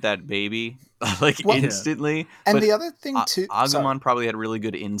liquidated that baby like Well, instantly. And but the other thing too, Agumon sorry. probably had really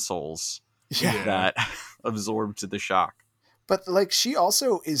good insoles Yeah. that absorbed the shock. But like she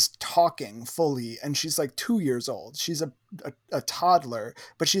also is talking fully, and she's like 2 years old. She's a toddler,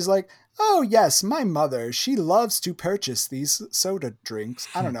 but she's like, "Oh yes, my mother. She loves to purchase these soda drinks."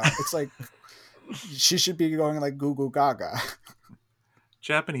 I don't know. It's like she should be going like goo goo gaga.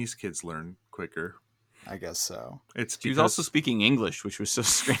 Japanese kids learn quicker. I guess so. It's She was also speaking English, which was so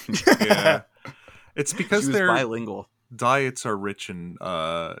strange. Yeah. It's because She was their bilingual. diets are rich in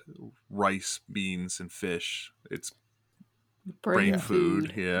rice, beans, and fish. It's brain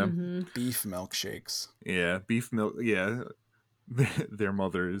food. Yeah. Mm-hmm. Beef milkshakes. Yeah, beef milk. Yeah, their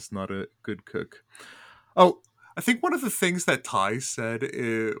mother is not a good cook. Oh, I think one of the things that Tai said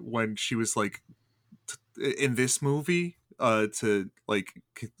when she was like in this movie to like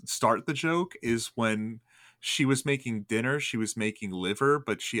start the joke is when she was making dinner, she was making liver,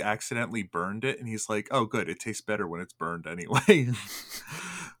 but she accidentally burned it, and he's like, "Oh, good, it tastes better when it's burned anyway."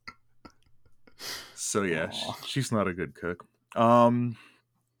 So yeah, she's not a good cook. But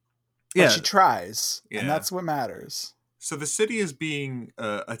Yeah, she tries, Yeah. and that's what matters. so the city is being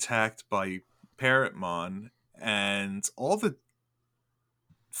attacked by Parrotmon, and all the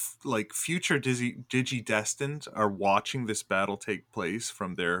like future Digidestined are watching this battle take place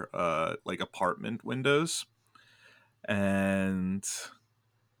from their like apartment windows, and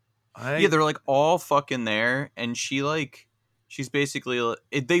Yeah, they're like all fucking there, and she's basically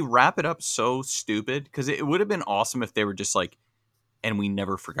they wrap it up so stupid because it would have been awesome if they were just like, and we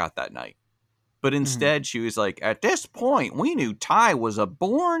never forgot that night. But instead, she was like, at this point, we knew Tai was a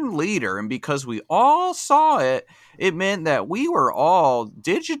born leader, and because we all saw it, it meant that we were all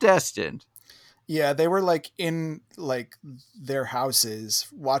digidestined. Yeah, they were like in like their houses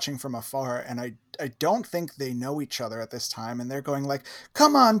watching from afar, and I don't think they know each other at this time, and they're going like,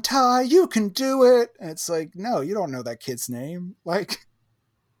 "Come on, Tai, you can do it." And it's like, "No, you don't know that kid's name." Like,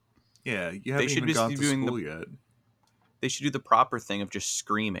 yeah, you haven't should even be gone to doing school yet. They should do the proper thing of just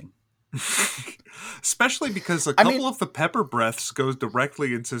screaming. Especially because a couple of the pepper breaths goes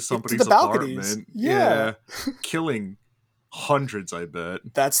directly into somebody's the balconies. apartment. Yeah. Killing hundreds, I bet.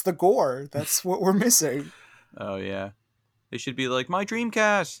 that's the gore. That's what we're missing. Oh yeah, they should be like my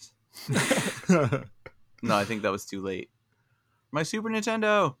Dreamcast. No, I think that was too late. My Super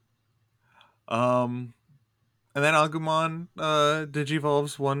Nintendo. And then Agumon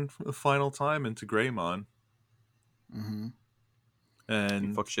digivolves one final time into Greymon. Mm-hmm. He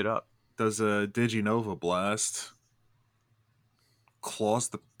And fuck shit up. does a Diginova blast, claws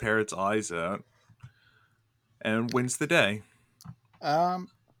the parrot's eyes out, and wins the day.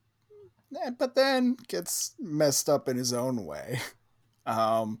 But then gets messed up in his own way.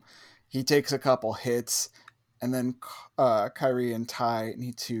 He takes a couple hits, and then Kairi and Tai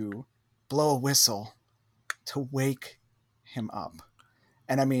need to blow a whistle to wake him up.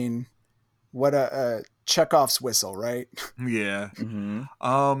 And I mean, what a Chekhov's whistle, right? Yeah. Mm-hmm.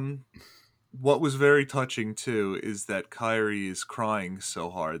 what was very touching too is that Kairi is crying so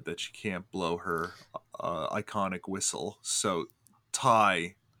hard that she can't blow her iconic whistle. So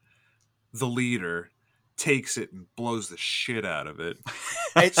Tai, the leader, takes it and blows the shit out of it,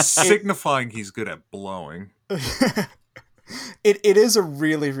 signifying he's good at blowing. It is a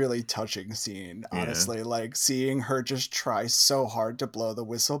really, really touching scene, honestly. Yeah. Like seeing her just try so hard to blow the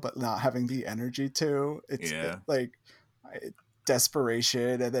whistle, but not having the energy to. It's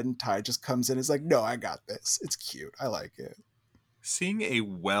desperation, and then Tai just comes in and is like, "No, I got this." It's cute. I like it. Seeing a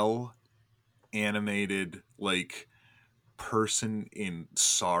well animated like person in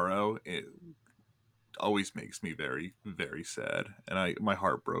sorrow, it always makes me very, very sad, and my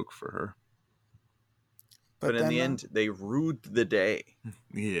heart broke for her. But in the end, they ruled the day.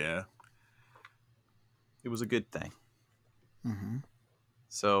 Yeah. It was a good thing. Mm-hmm.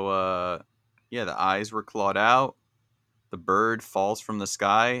 So, the eyes were clawed out. The bird falls from the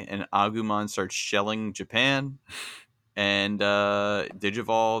sky, and Agumon starts shelling Japan. And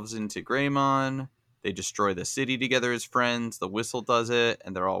digivolves into Greymon. They destroy the city together as friends. The whistle does it,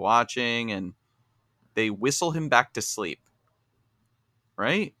 and they're all watching, and they whistle him back to sleep.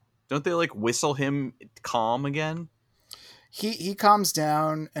 Right? Don't they like whistle him calm again? He calms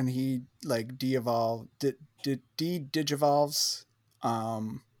down and he like digivolves.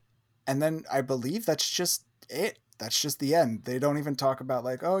 And then I believe that's just it. That's just the end. They don't even talk about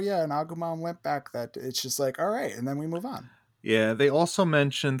like, oh yeah, and Agumon went back. That it's just like, all right, and then we move on. Yeah, they also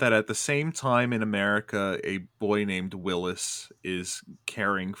mentioned that at the same time in America, a boy named Willis is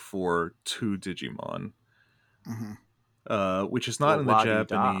caring for 2 Digimon. Mm-hmm. Which is not in the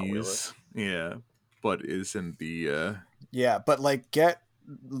Japanese. Yeah, but is in the... Yeah, but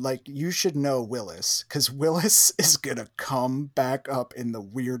you should know Willis, because Willis is gonna come back up in the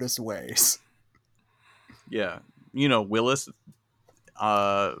weirdest ways. Yeah. You know, Willis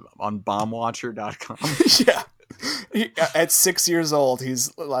on bombwatcher.com. Yeah. At 6 years old,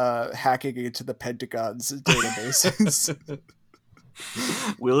 he's hacking into the Pentagon's databases.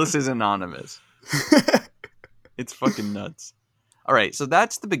 Willis is anonymous. It's fucking nuts. All right, so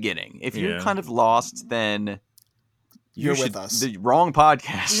that's the beginning. If you're kind of lost, then you're with us. The wrong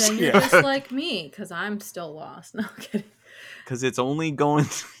podcast. Then you're just like me, because I'm still lost. No, I'm kidding. Because it's only going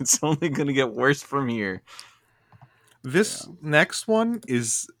to get worse from here. This next one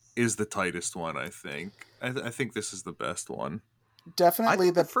is the tightest one, I think. I think this is the best one.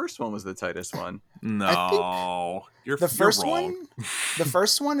 Definitely the first one was the tightest one. No, the first one. The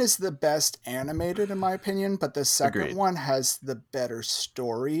first one is the best animated, in my opinion, but the second one has the better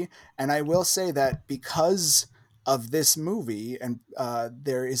story. And I will say that because of this movie, and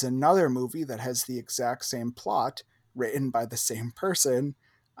there is another movie that has the exact same plot written by the same person.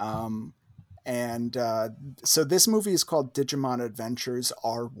 So this movie is called Digimon Adventures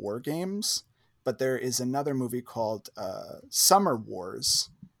Are War Games, but there is another movie called Summer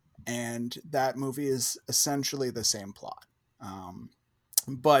Wars, and that movie is essentially the same plot.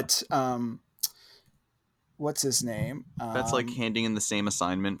 But what's his name? That's like handing in the same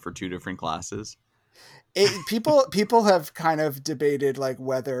assignment for 2 different classes. People have kind of debated like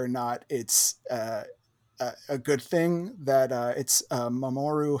whether or not it's a good thing that it's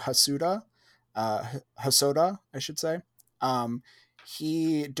Mamoru Hosoda, I should say.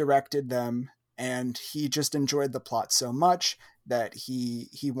 He directed them, and he just enjoyed the plot so much that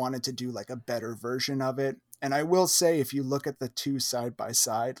he wanted to do like a better version of it. And I will say, if you look at the 2 side by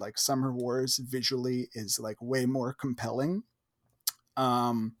side, like Summer Wars visually is like way more compelling.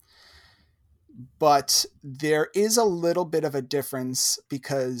 But there is a little bit of a difference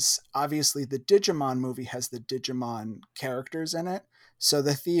because obviously the Digimon movie has the Digimon characters in it. So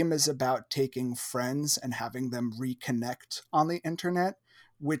the theme is about taking friends and having them reconnect on the internet,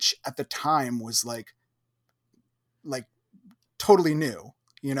 which at the time was like totally new,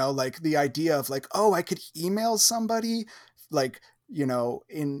 you know, like the idea of like, oh, I could email somebody like, you know,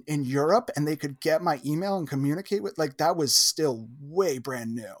 in Europe and they could get my email and communicate with, like, that was still way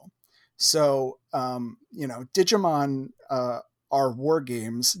brand new. So, you know, Digimon Are War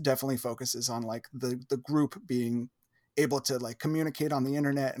Games definitely focuses on like the group being able to like communicate on the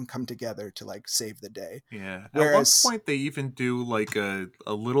internet and come together to like save the day. Yeah. Whereas, at one point they even do like a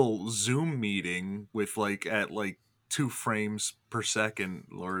little Zoom meeting with like at like 2 frames per second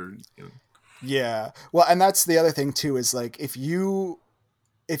or, you know. Yeah. Well, and that's the other thing too, is like if you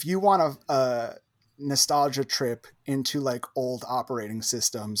want a nostalgia trip into like old operating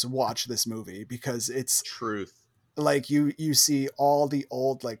systems, watch this movie, because it's truth. Like you see all the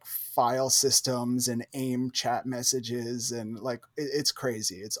old like file systems and AIM chat messages, and like it's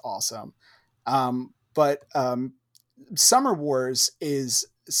crazy. It's awesome. But Summer Wars is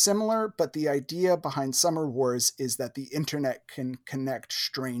similar, but the idea behind Summer Wars is that the internet can connect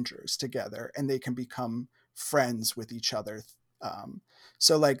strangers together and they can become friends with each other.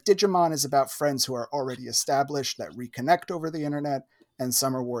 So like Digimon is about friends who are already established that reconnect over the internet, and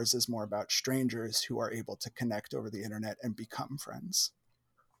Summer Wars is more about strangers who are able to connect over the internet and become friends.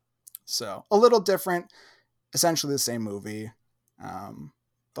 So a little different, essentially the same movie,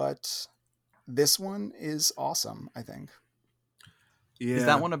 but this one is awesome, I think. Yeah. Is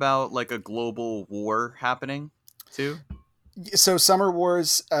that one about like a global war happening too? So Summer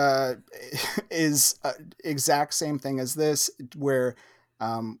Wars is exact same thing as this, where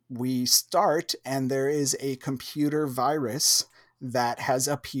we start and there is a computer virus that has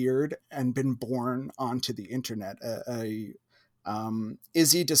appeared and been born onto the internet.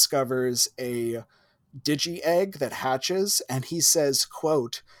 Izzy discovers a digi egg that hatches, and he says,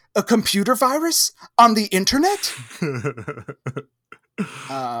 quote, "A computer virus on the internet?"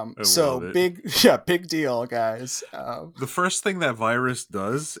 So big deal, guys. The first thing that virus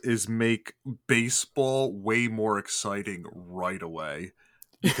does is make baseball way more exciting right away,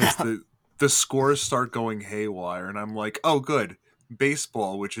 because the scores start going haywire, and I'm like, oh good,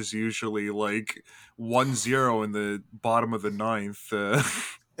 baseball, which is usually like 1-0 in the bottom of the ninth.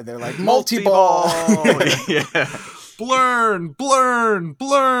 They're like multi-ball. Yeah. Blurn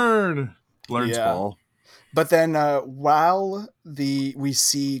Yeah. ball. But then while we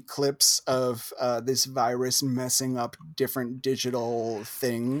see clips of this virus messing up different digital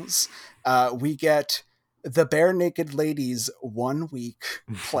things, we get the Bare Naked Ladies 1 week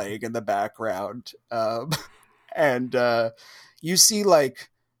playing in the background. And you see like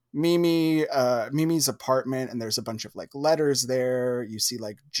Mimi's apartment, and there's a bunch of like letters there. You see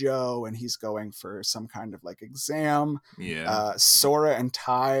like Joe, and he's going for some kind of like exam. Yeah. Sora and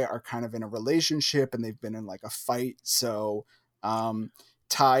Tai are kind of in a relationship, and they've been in like a fight. So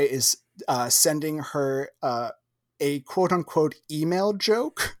Tai is sending her a quote unquote email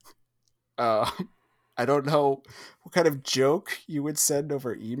joke. I don't know what kind of joke you would send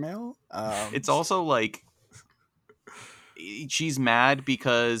over email. It's also like she's mad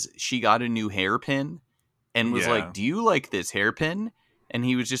because she got a new hairpin and was like, "Do you like this hairpin?" And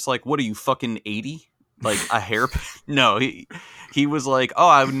he was just like, "What are you, fucking 80? Like a hairpin?" No, he was like, "Oh,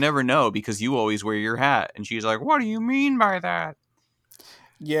 I would never know because you always wear your hat." And she's like, "What do you mean by that?"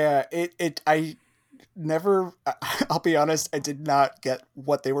 Yeah, I never, I'll be honest, I did not get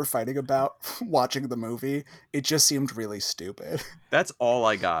what they were fighting about watching the movie. It just seemed really stupid. That's all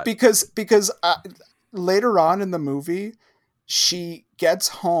I got. Because later on in the movie, she gets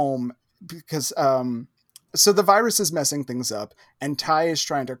home because so the virus is messing things up, and Tai is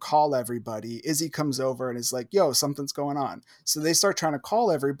trying to call everybody. Izzy comes over and is like, "Yo, something's going on." So they start trying to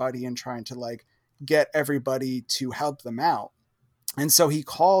call everybody and trying to like get everybody to help them out. And so he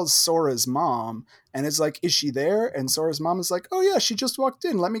calls Sora's mom and is like, "Is she there?" And Sora's mom is like, "Oh yeah, she just walked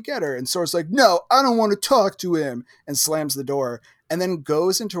in. Let me get her." And Sora's like, "No, I don't want to talk to him," and slams the door. And then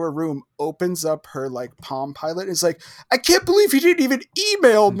goes into her room, opens up her like Palm Pilot, and is like, "I can't believe he didn't even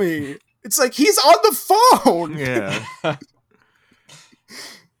email me." It's like, he's on the phone. Yeah.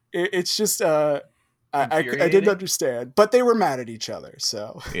 It's just I didn't understand, but they were mad at each other.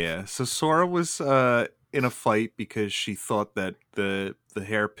 So Yeah. So Sora was in a fight because she thought that the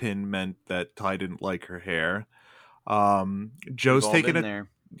hairpin meant that Tai didn't like her hair. Joe's taking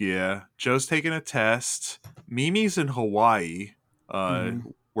Joe's taking a test. Mimi's in Hawaii,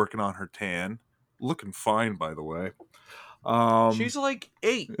 working on her tan, looking fine, by the way. She's like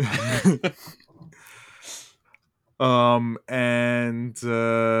 8. And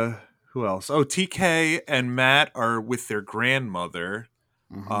who else? Oh, TK and Matt are with their grandmother.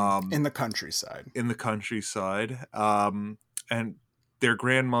 In the countryside. And their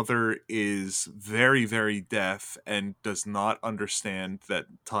grandmother is very, very deaf and does not understand that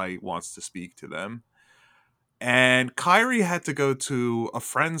Tai wants to speak to them. And Kairi had to go to a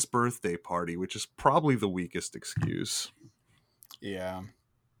friend's birthday party, which is probably the weakest excuse. Yeah.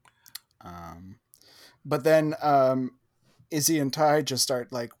 But then Izzy and Tai just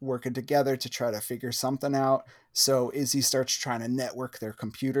start like working together to try to figure something out. So Izzy starts trying to network their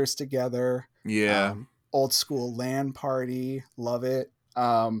computers together. Yeah. Old school LAN party. Love it.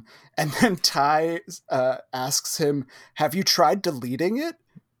 And then Tai asks him, "Have you tried deleting it?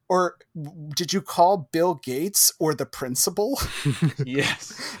 Or did you call Bill Gates or the principal?"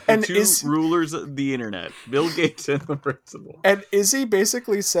 Yes. And two rulers of the internet, Bill Gates and the principal. And Izzy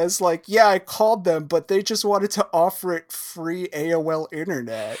basically says like, "Yeah, I called them, but they just wanted to offer it free AOL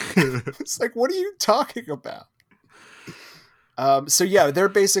internet." It's like, what are you talking about? So yeah, they're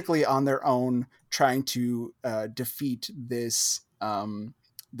basically on their own trying to defeat this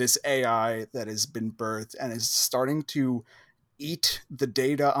this AI that has been birthed and is starting to eat the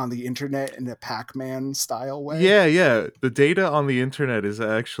data on the internet in a Pac-Man style way. Yeah. The data on the internet is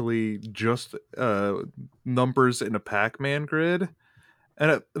actually just numbers in a Pac-Man grid.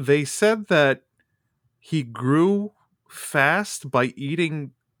 And they said that he grew fast by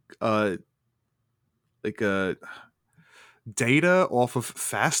eating like data off of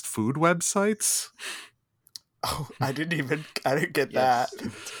fast food websites. Oh, I didn't get Yes.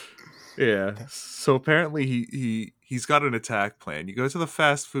 that. Yeah. So apparently he's got an attack plan. You go to the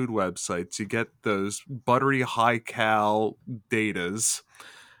fast food websites, you get those buttery high cal datas,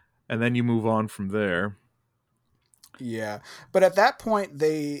 and then you move on from there. Yeah, but at that point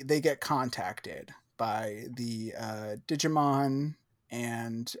they get contacted by the Digimon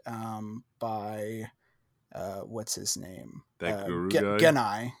and by what's his name? That guru guy?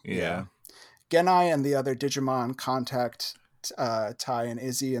 Genai. Yeah. Genai and the other Digimon contact Tai and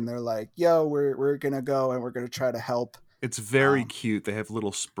Izzy, and they're like, "Yo, we're gonna go and we're gonna try to help." It's very cute. They have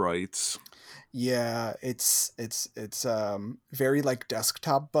little sprites. Yeah, it's very like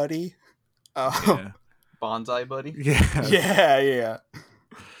Desktop Buddy. Yeah. Bonsai buddy. Yeah. Yeah.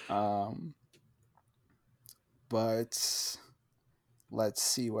 But let's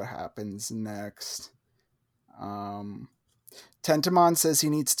see what happens next. Tentamon says he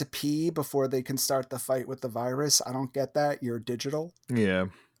needs to pee before they can start the fight with the virus. I don't get that. You're digital. Yeah.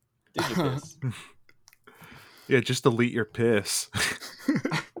 Digipiss. Yeah, just delete your piss.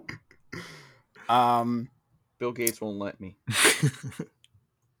 Bill Gates won't let me.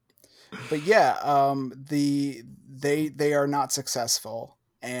 But yeah, they are not successful,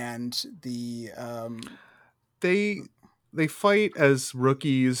 and the they fight as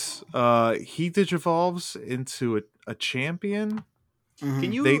rookies. He digivolves into a champion.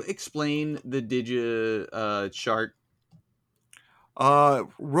 Can you explain the chart?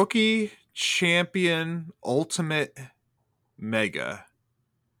 Rookie, champion, ultimate, mega.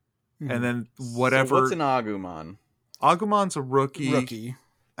 And then whatever. So what's an Agumon? Agumon's a rookie,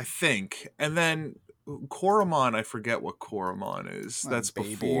 I think. And then Koromon, I forget what Koromon is. That's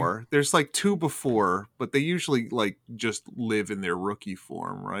baby. before. There's like two before, but they usually like just live in their rookie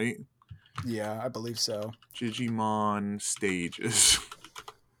form, right? Yeah, I believe so. Digimon stages.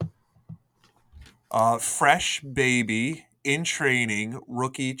 Fresh baby, in training,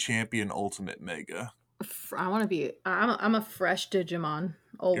 rookie, champion, ultimate, mega. I want to be. I'm a fresh Digimon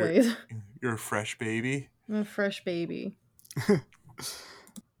always. You're a fresh baby. I'm a fresh baby.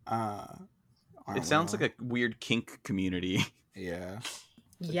 It sounds like a weird kink community. Yeah.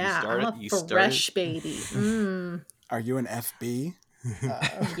 Yeah, I'm a fresh baby. Are you an FB?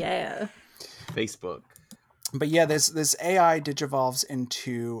 Yeah. Facebook. But yeah, this AI digivolves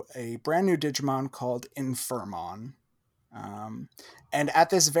into a brand new Digimon called Infirmon. And at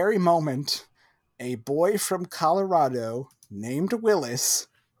this very moment, a boy from Colorado named Willis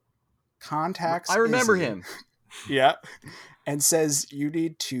contacts I remember Izzy. him. Yeah. And says, you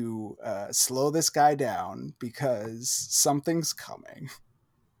need to slow this guy down because something's coming.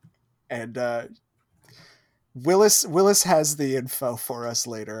 And Willis has the info for us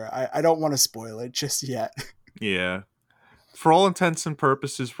later. I don't want to spoil it just yet. Yeah. For all intents and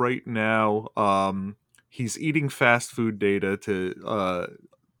purposes right now, he's eating fast food data to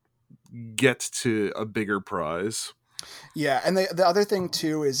get to a bigger prize. Yeah, and the other thing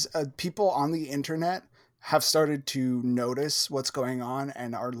too is people on the internet have started to notice what's going on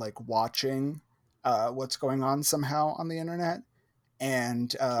and are like watching what's going on somehow on the internet.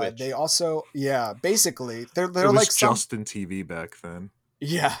 And they also, basically they're it was like Justin TV back then.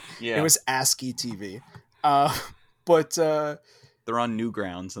 Yeah, it was ASCII TV. But they're on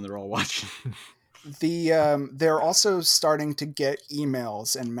Newgrounds and they're all watching. They're also starting to get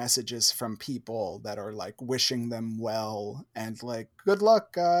emails and messages from people that are like wishing them well and like good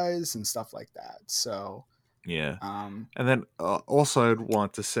luck guys and stuff like that. So yeah. And then also I'd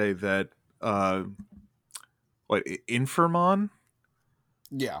want to say that Infirmon?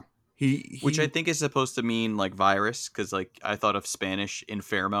 Yeah. Which I think is supposed to mean like virus, because like I thought of Spanish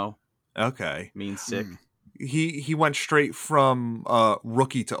infermo. Okay. Means sick. He went straight from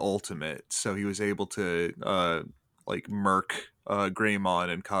rookie to ultimate, so he was able to like murk Greymon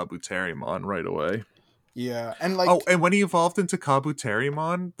and Kabuterimon right away. Yeah, and like and when he evolved into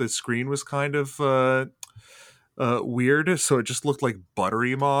Kabuterimon, the screen was kind of weird, so it just looked like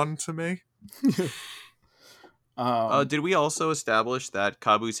Butterymon to me. Did we also establish that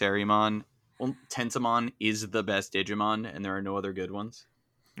Kabuterimon, Tentamon is the best Digimon, and there are no other good ones?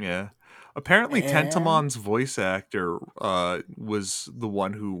 Yeah. Apparently, Tentamon's voice actor was the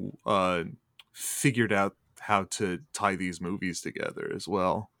one who figured out how to tie these movies together as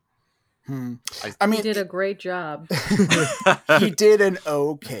well. I He mean, did a great job. he did an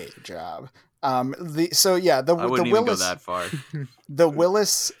okay job. The I wouldn't even go that far. The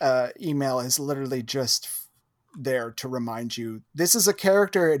Willis email is literally just there to remind you this is a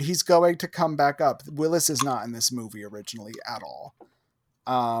character and he's going to come back up. Willis is not in this movie originally at all.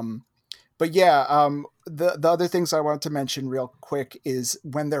 The other things I want to mention real quick is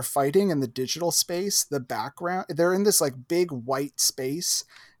when they're fighting in the digital space, the background, they're in this like big white space,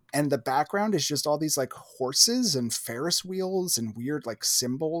 and the background is just all these like horses and Ferris wheels and weird like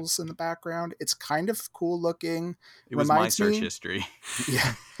symbols in the background. It's kind of cool looking. It was my search history.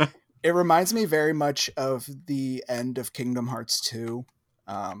 Yeah. It reminds me very much of the end of Kingdom Hearts 2,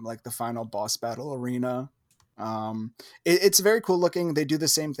 like the final boss battle arena. It's very cool looking. They do the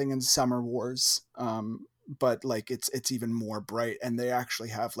same thing in Summer Wars, but like it's even more bright, and they actually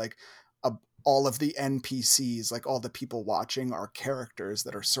have like all of the NPCs, like all the people watching, are characters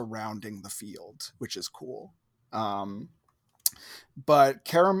that are surrounding the field, which is cool. But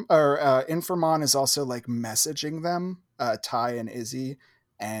Inframon is also like messaging them, Ty and Izzy,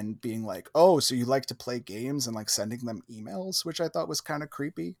 and being like, oh, so you like to play games, and like sending them emails, which I thought was kind of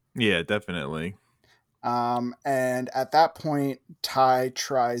creepy. Yeah, definitely. And at that point, Ty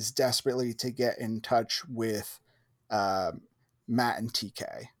tries desperately to get in touch with Matt and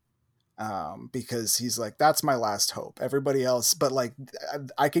TK, because he's like, that's my last hope. Everybody else, but like,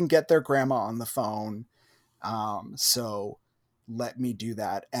 I can get their grandma on the phone, so let me do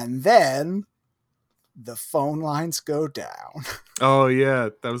that. And then the phone lines go down. Oh yeah,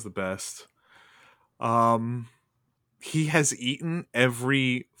 that was the best. He has eaten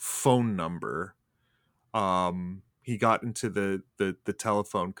every phone number. He got into the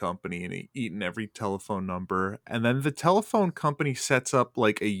telephone company and he eaten every telephone number, and then the telephone company sets up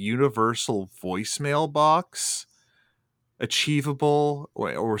like a universal voicemail box, achievable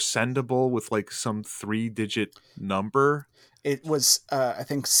or sendable with like some 3-digit number. It was I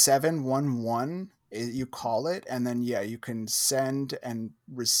think 711. You call it, and then you can send and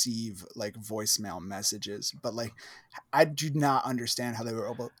receive like voicemail messages. But like, I do not understand how they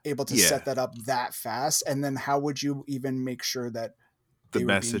were able to set that up that fast. And then how would you even make sure that the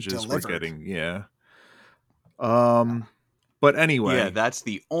messages were getting But anyway, yeah, that's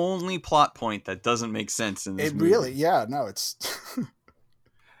the only plot point that doesn't make sense in this movie. Really, no, it's.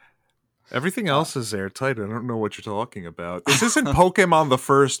 Everything else is airtight. I don't know what you're talking about. This isn't Pokemon the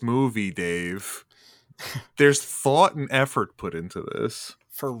first movie, Dave. There's thought and effort put into this.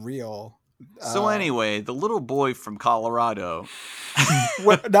 For real. So anyway, the little boy from Colorado.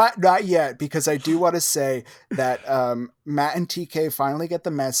 Well, not yet, because I do want to say that Matt and TK finally get the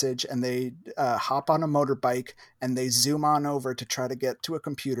message, and they hop on a motorbike and they zoom on over to try to get to a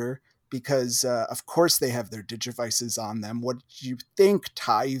computer, because of course they have their Digivices on them. What do you think,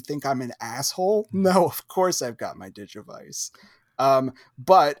 Ty? You think I'm an asshole? No, of course I've got my Digivice.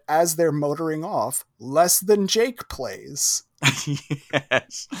 But as they're motoring off, Less Than Jake plays.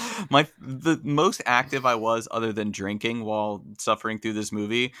 Yes. The most active I was, other than drinking while suffering through this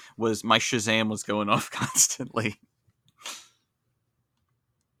movie, was my Shazam was going off constantly.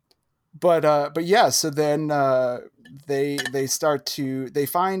 But so then they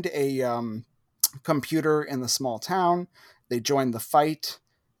find a computer in the small town. They join the fight.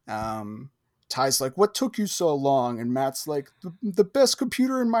 Ty's like, what took you so long? And Matt's like, the best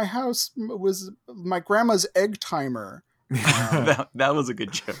computer in my house was my grandma's egg timer. That was a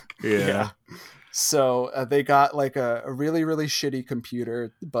good joke. Yeah. So they got like a really, really shitty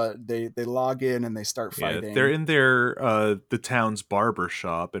computer, but they log in and they start fighting. Yeah, they're in their the town's barber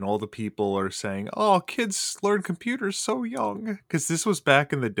shop, and all the people are saying, oh, kids learn computers so young. Because this was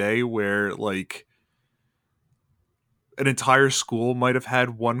back in the day where like an entire school might have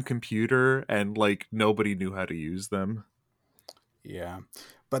had one computer and like nobody knew how to use them. Yeah.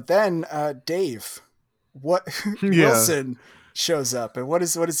 But then Dave, Wilson shows up, and what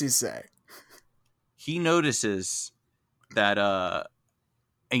does he say? He notices that a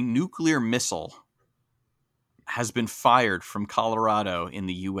nuclear missile has been fired from Colorado in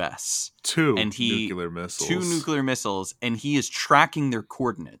the U.S. Two nuclear missiles, and he is tracking their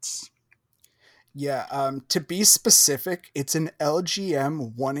coordinates. Yeah, to be specific, it's an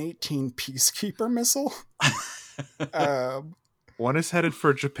LGM-118 Peacekeeper missile. One is headed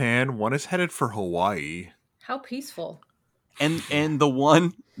for Japan, one is headed for Hawaii. How peaceful. And the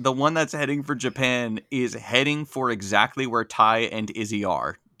one that's heading for Japan is heading for exactly where Ty and Izzy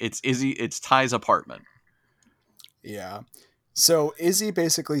are. It's Ty's apartment. Yeah. So Izzy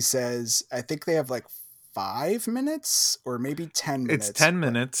basically says, I think they have like 5 minutes or maybe 10 minutes. It's 10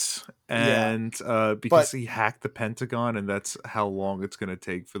 minutes, and because he hacked the Pentagon, and that's how long it's going to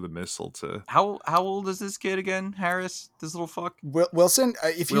take for the missile to... How old is this kid again, Harris? This little fuck? Wilson,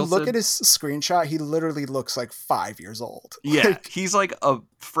 if you look at his screenshot, he literally looks like 5 years old. Yeah, he's like a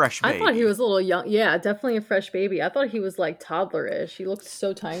fresh baby. I thought he was a little young. Yeah, definitely a fresh baby. I thought he was like toddlerish. He looked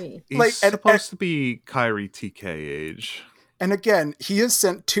so tiny. He's supposed to be Kyrie TK age. And again, he has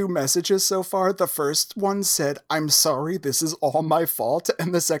sent 2 messages so far. The first one said, "I'm sorry, this is all my fault."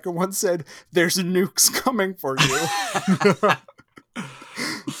 And the second one said, "There's nukes coming for you."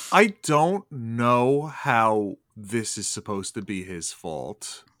 I don't know how this is supposed to be his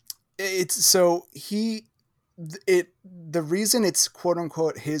fault. The reason it's quote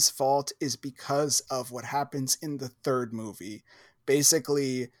unquote his fault is because of what happens in the third movie.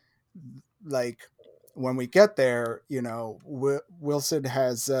 Basically, like, when we get there, you know, Wilson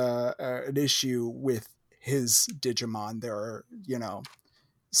has an issue with his Digimon. There are, you know,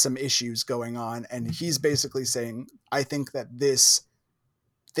 some issues going on, and he's basically saying, I think that this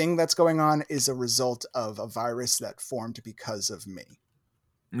thing that's going on is a result of a virus that formed because of me.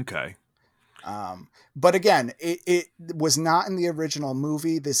 Okay. But again, it was not in the original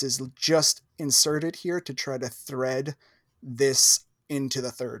movie. This is just inserted here to try to thread this into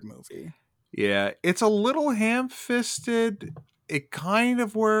the third movie. Yeah, it's a little ham-fisted. It kind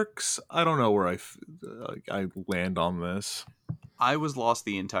of works. I don't know where I land on this. I was lost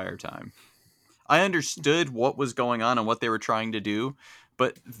the entire time. I understood what was going on and what they were trying to do,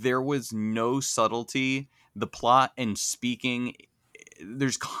 but there was no subtlety. The plot and speaking,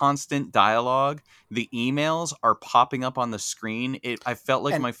 there's constant dialogue. The emails are popping up on the screen. I felt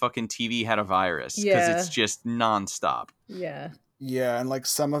like my fucking TV had a virus because it's just nonstop. Yeah. Yeah, and like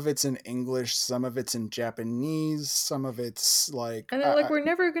some of it's in English, some of it's in Japanese, some of it's like... And they're like, we're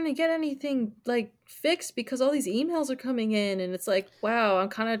never going to get anything like fixed because all these emails are coming in. And it's like, wow, I'm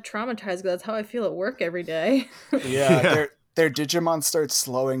kind of traumatized. That's how I feel at work every day. Yeah, their Digimon starts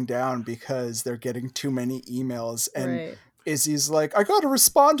slowing down because they're getting too many emails. And Izzy's like, I gotta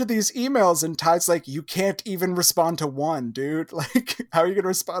respond to these emails. And Ty's like, you can't even respond to one, dude. Like, how are you gonna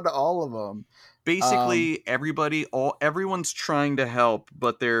respond to all of them? Basically, everyone's trying to help,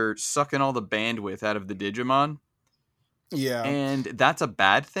 but they're sucking all the bandwidth out of the Digimon. Yeah. And that's a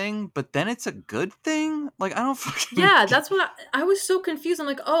bad thing, but then it's a good thing? Like, I don't fucking... Yeah, that's what I was so confused. I'm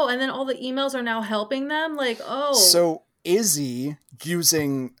like, oh, and then all the emails are now helping them? Like, oh. So Izzy,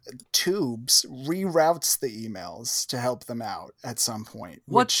 using tubes, reroutes the emails to help them out at some point.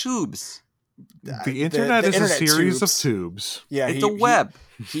 What tubes? The internet is a series of tubes. Yeah, it's a web.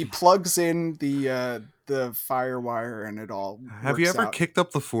 He plugs in the firewire and it all Have you ever out. kicked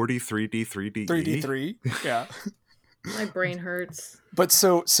up the 43D 3D? 3D3? Yeah. My brain hurts. But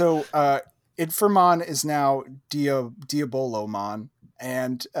so Infamon is now Diabolomon,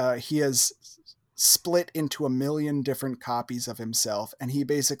 and he has split into 1 million different copies of himself, and he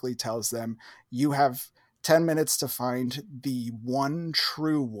basically tells them, you have 10 minutes to find the one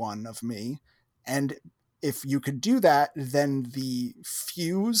true one of me, and if you could do that, then the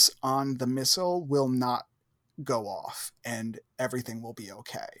fuse on the missile will not go off, and everything will be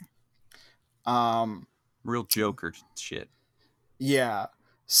okay. Real Joker shit. Yeah.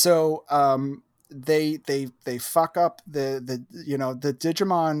 So they fuck up the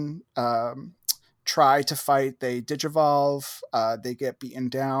Digimon try to fight, they digivolve, they get beaten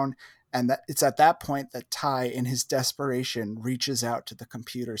down, and it's at that point that Tai, in his desperation, reaches out to the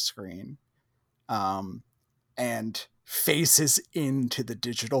computer screen and faces into the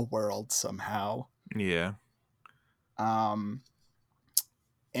digital world somehow. Yeah. And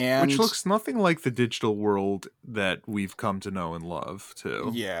which looks nothing like the digital world that we've come to know and love,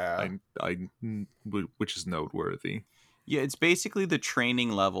 too. Yeah. Which is noteworthy. Yeah, it's basically the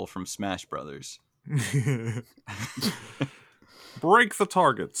training level from Smash Brothers. Break the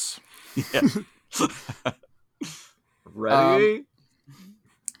targets. Yeah. Ready?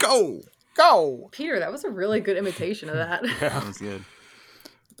 Go! Peter, that was a really good imitation of that. Yeah. That was good.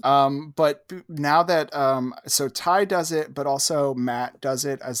 But now that so Tai does it, but also Matt does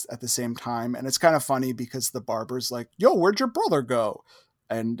it at the same time, and it's kind of funny because the barber's like, "Yo, where'd your brother go?"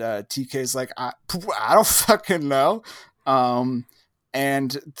 And TK's like, "I don't fucking know."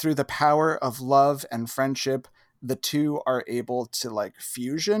 And through the power of love and friendship, the two are able to like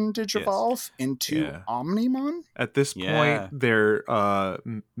fusion digivolve into Omnimon. At this point, they're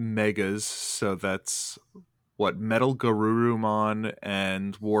megas, so that's what Metal Garurumon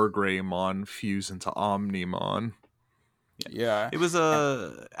and Wargreymon fuse into Omnimon. Yeah. It was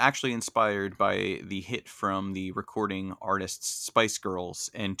actually inspired by the hit from the recording artists Spice Girls,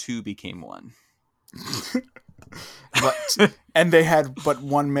 and two became one. And they had but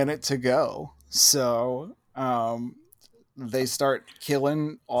 1 minute to go. So they start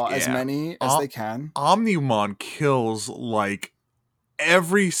killing as Yeah. many as they can. Omnimon kills like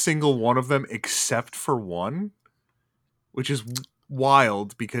every single one of them except for one, which is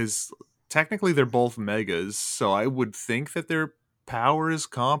wild because technically they're both megas, so I would think that their power is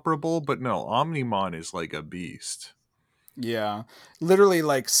comparable, but no, Omnimon is like a beast. Yeah. Literally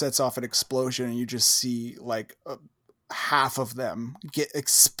like sets off an explosion and you just see like half of them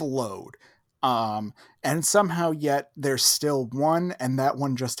explode. And somehow yet there's still one, and that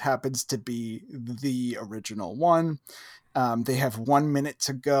one just happens to be the original one. They have 1 minute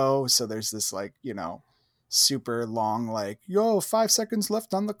to go, so there's this like, super long like, 5 seconds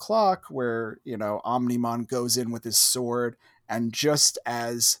left on the clock, where Omnimon goes in with his sword, and just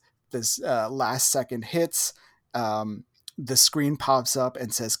as this last second hits, the screen pops up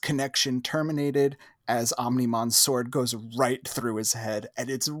and says connection terminated, as Omnimon's sword goes right through his head, and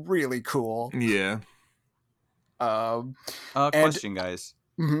it's really cool. Yeah. Question, guys.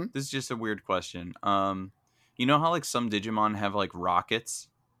 Mm-hmm. This is just a weird question. You know how like some Digimon have like rockets?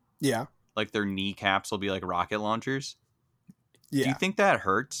 Yeah. Like their kneecaps will be like rocket launchers? Yeah. Do you think that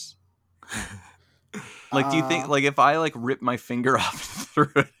hurts? Like, do you think like if I like rip my finger off and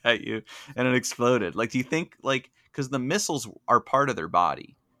threw it at you and it exploded, like do you think like, because the missiles are part of their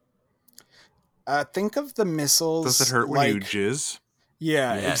body? Think of the missiles. Does it hurt when you jizz?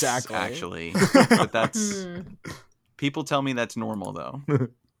 Yeah, Yes, exactly. actually. But that's people tell me that's normal though.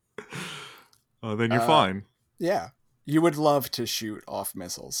 Oh, then you're fine. Yeah. You would love to shoot off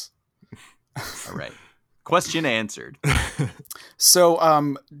missiles. All right. Question answered.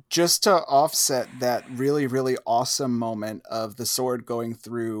 So, just to offset that really, really awesome moment of the sword going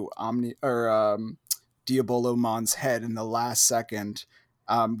through Diabolomon's head in the last second,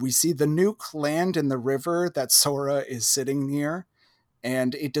 we see the nuke land in the river that Sora is sitting near,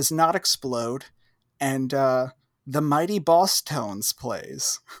 and it does not explode. And the Mighty Boss Tones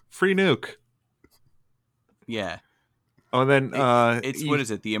plays. Free nuke. Yeah. Oh, then it's what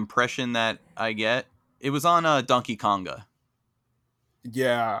is it? The impression that I get. It was on Donkey Konga.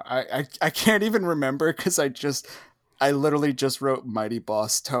 Yeah, I can't even remember because I literally just wrote Mighty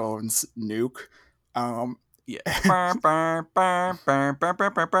Boss Tones nuke. Yeah.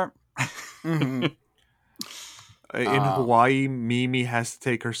 Mm-hmm. In Hawaii, Mimi has to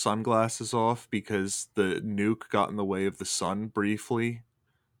take her sunglasses off because the nuke got in the way of the sun briefly,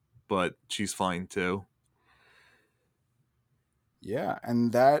 but she's fine too. Yeah,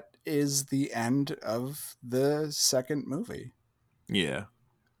 and that is the end of the second movie. Yeah.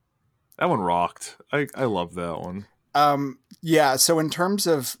 That one rocked. I love that one. Yeah, so in terms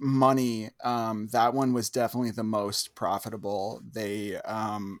of money, that one was definitely the most profitable. They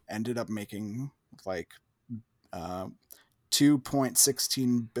ended up making like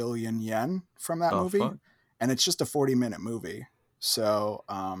 2.16 billion yen from that movie. Fuck? And it's just a 40-minute movie. So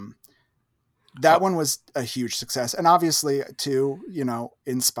that one was a huge success, and obviously too,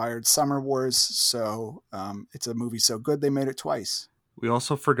 inspired Summer Wars. So it's a movie so good they made it twice. We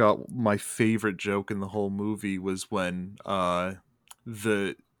also forgot my favorite joke in the whole movie was when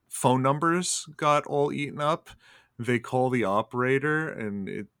the phone numbers got all eaten up. They call the operator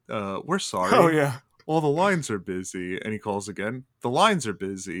and we're sorry. Oh yeah. All the lines are busy. And he calls again. The lines are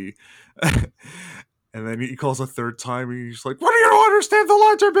busy. And then he calls a third time and he's like, what do you don't understand? The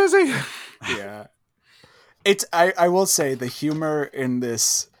lines are busy. Yeah. I will say the humor in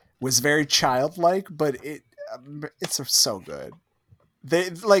this was very childlike, but it's so good.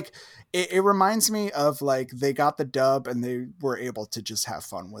 They like it reminds me of like they got the dub and they were able to just have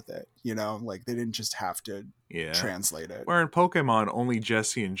fun with it, like they didn't just have to translate it. Where in Pokemon only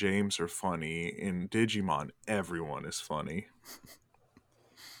Jesse and James are funny, in Digimon everyone is funny.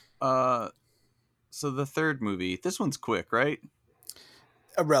 So the third movie, this one's quick, right?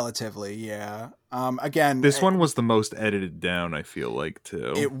 Relatively, yeah. Again, this one was the most edited down, I feel like,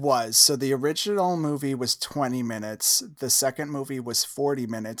 too. It was. So the original movie was 20 minutes. The second movie was 40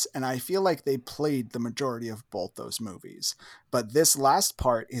 minutes. And I feel like they played the majority of both those movies. But this last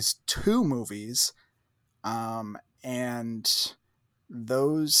part is 2 movies. And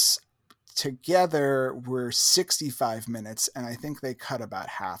those together were 65 minutes. And I think they cut about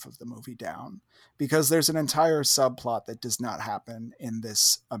half of the movie down, because there's an entire subplot that does not happen in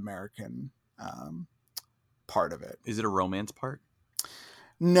this American part of it. Is it a romance part?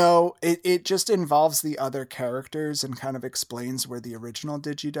 No, it just involves the other characters and kind of explains where the original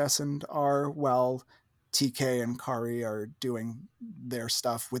Digidestined are, while TK and Kari are doing their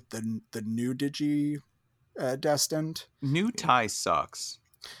stuff with the new Digidestined. New tie sucks.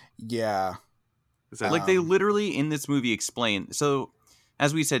 Yeah. Is that Like they Um, literally in this movie explain. So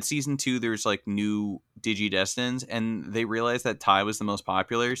as we said, season 2, there's like new Digidestins, and they realized that Ty was the most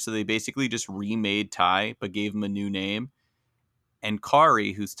popular, so they basically just remade Ty but gave him a new name. And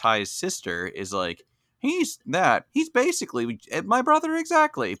Kari, who's Ty's sister, is like, he's that. He's basically my brother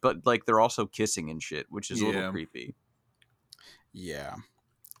exactly. But like they're also kissing and shit, which is a little Yeah. creepy. yeah.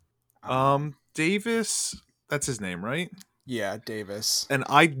 Davis, that's his name, right? Yeah, Davis. And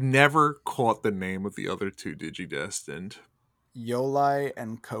I never caught the name of the other two Digidestined. Yolai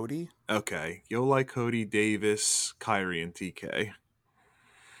and Cody. Okay, Yolai, Cody, Davis, Kyrie, and TK.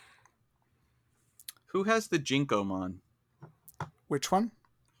 Who has the Jinkomon? Which one?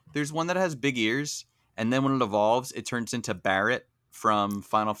 There's one that has big ears, and then when it evolves, it turns into Barrett from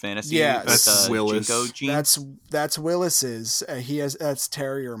Final Fantasy. Yes. with, That's Willis. Jinko gene. That's Willis's. That's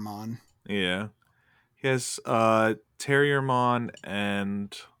Terriermon. Yeah. He has Terriermon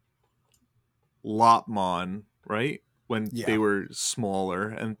and Lopmon, right? When Yeah. they were smaller,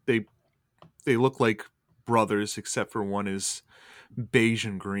 and they look like brothers, except for one is beige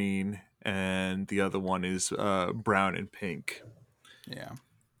and green, and the other one is brown and pink. Yeah.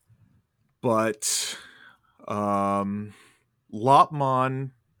 But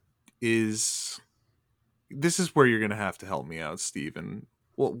Lopmon is. This is where you're gonna have to help me out, Steven.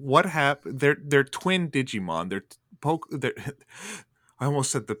 What happened? They're twin Digimon. They're I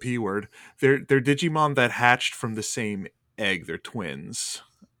almost said the P word. They're Digimon that hatched from the same egg. They're twins.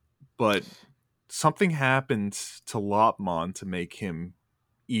 But something happened to Lopmon to make him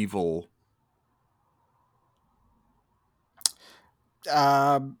evil.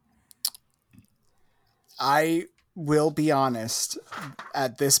 I will be honest.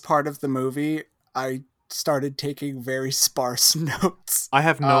 At this part of the movie, I started taking very sparse notes. I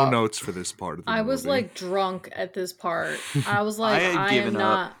have no notes for this part of the movie. I was like drunk at this part. I was like, I had given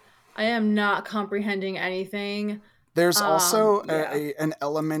up. I am not comprehending anything. There's also yeah. an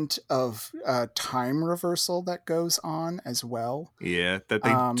element of time reversal that goes on as well. Yeah, that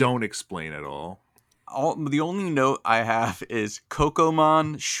they don't explain at all. The only note I have is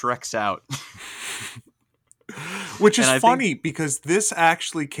Kokomon Shreks out. Which is And I funny because this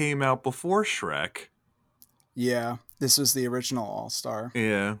actually came out before Shrek. Yeah, this was the original All-Star.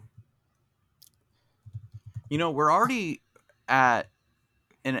 Yeah. You know, we're already at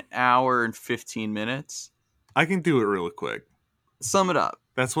an hour and 15 minutes. I can do it really quick. Sum it up.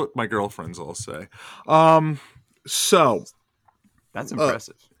 That's what my girlfriends all say. So That's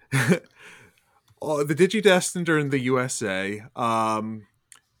impressive. the Digidestined are in the USA,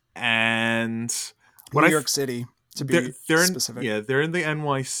 and New York City, to be specific. They're in the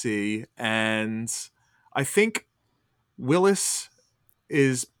NYC, and I think Willis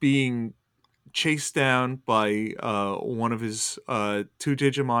is being chased down by one of his two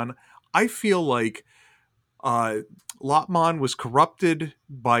Digimon. I feel like Lopmon was corrupted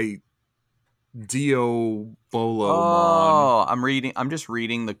by Dio Bolomon. Oh, I'm just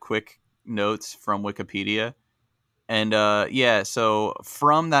reading the quick notes from Wikipedia. And so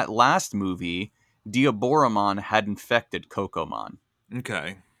from that last movie, Diaboromon had infected Kokomon.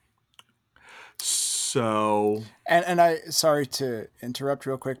 Okay. So and I sorry to interrupt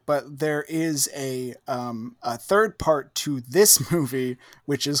real quick, but there is a third part to this movie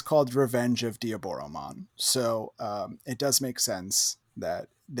which is called Revenge of Diaboromon. So it does make sense that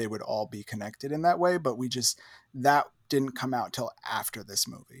they would all be connected in that way, but that didn't come out till after this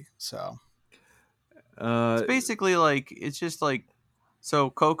movie. So it's basically like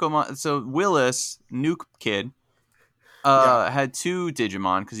Kokomon. So Willis, Nuke Kid, had two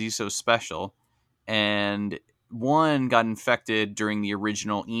Digimon because he's so special, and one got infected during the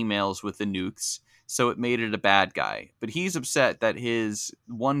original emails with the nukes, so it made it a bad guy. But he's upset that his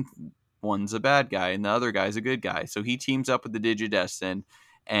one's a bad guy and the other guy's a good guy, so he teams up with the Digidestined,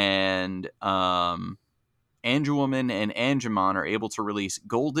 and Angelwoman and Angemon are able to release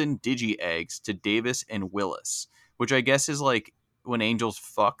golden Digi eggs to Davis and Willis, which I guess is like when angels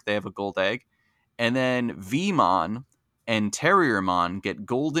fuck, they have a gold egg. And then Vmon and Terriermon get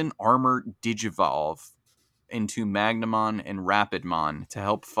golden armor Digivolve into Magnamon and Rapidmon to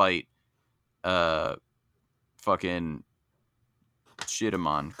help fight fucking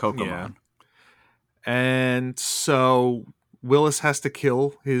Shitamon, Kokomon. Yeah. And so Willis has to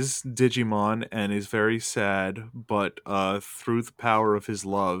kill his Digimon and is very sad, but through the power of his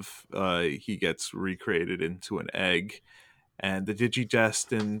love, he gets recreated into an egg. And the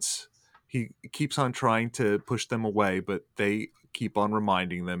Digidestined, he keeps on trying to push them away, but they keep on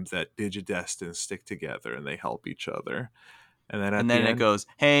reminding them that Digidestined stick together and they help each other. And then it goes,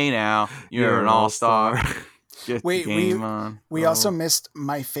 "Hey now, you're an all-star." Get Wait, the game on. we also missed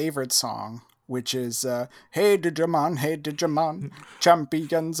my favorite song, which is Hey Digimon,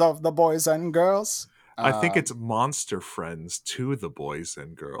 champions of the boys and girls. I think it's Monster Friends to the boys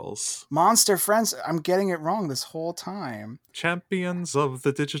and girls. Monster Friends. I'm getting it wrong this whole time. Champions of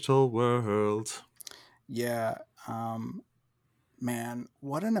the digital world. Yeah. Man,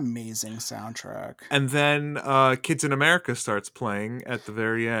 what an amazing soundtrack. And then Kids in America starts playing at the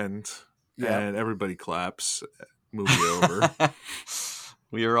very end. Yeah. And everybody claps. Movie over.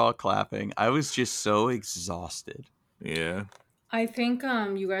 We are all clapping. I was just so exhausted. Yeah. I think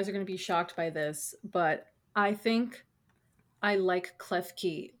you guys are going to be shocked by this, but I think I like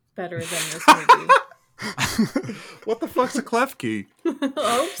Klefki better than this movie. What the fuck's a Klefki?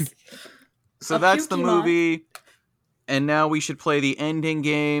 Oops. So A that's the Pukemon. movie. And now we should play the ending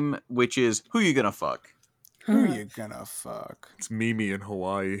game, which is Who You Gonna Fuck? Who you gonna fuck? It's Mimi in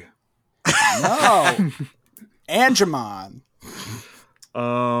Hawaii. No. Angemon.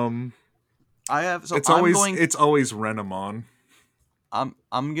 I have so It's I'm always going it's always Renamon. I'm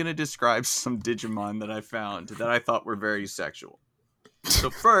gonna describe some Digimon that I found that I thought were very sexual. So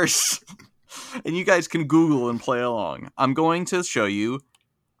first, and you guys can Google and play along. I'm going to show you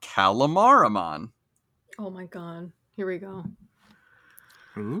Calamaramon. Oh my god. Here we go.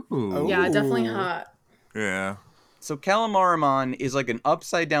 Ooh. Oh. Yeah, definitely Ooh. hot. Yeah. So Calamaramon is like an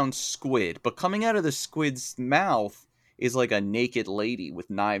upside down squid, but coming out of the squid's mouth is like a naked lady with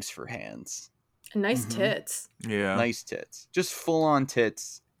knives for hands. And nice Mhm. tits. Yeah. Nice tits. Just full on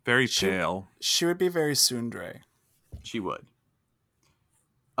tits. Very Shoot. pale. She would be very tsundere. She would.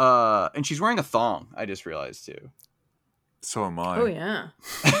 And she's wearing a thong, I just realized too. So am I. Oh yeah.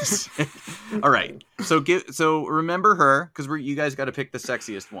 All right. So remember her because you guys got to pick the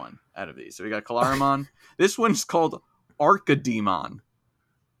sexiest one out of these. So we got Calaramon. This one's called Archidemon.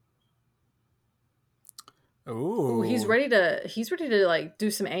 Ooh. Ooh, he's ready to like do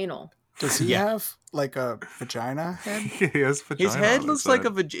some anal. Does he Yeah. have like a vagina head? He has vagina His head on looks his like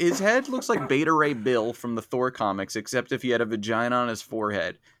head. his head looks like Beta Ray Bill from the Thor comics, except if he had a vagina on his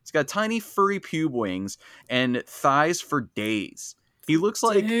forehead. He's got tiny furry pube wings and thighs for days. He looks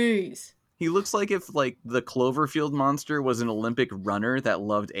like Jeez. he looks like if like the Cloverfield monster was an Olympic runner that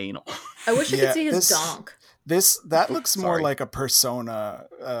loved anal. I wish I Yeah, could see his this- donk. That looks more Sorry. like a Persona.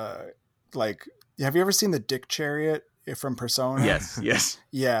 Like, have you ever seen the Dick Chariot from Persona? Yes.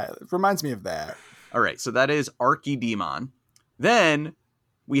 Yeah, it reminds me of that. All right, so that is Archidemon. Then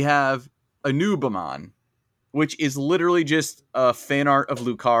we have Anubamon, which is literally just a fan art of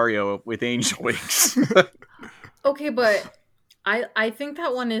Lucario with angel wings. Okay, but I think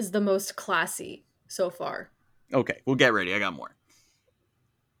that one is the most classy so far. Okay, well, get ready. I got more.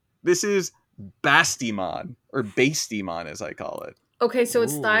 This is Bastimon, or Bastimon as I call it. Okay, so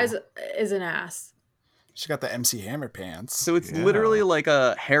its Ooh. thighs is an ass. She got the MC Hammer pants. So it's Yeah. literally like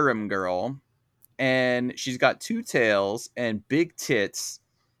a harem girl, and she's got two tails and big tits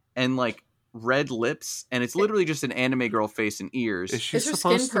and like red lips, and it's literally just an anime girl face and ears. Is she Is her skin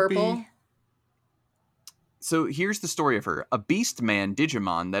supposed to purple? be? So here's the story of her. A beast man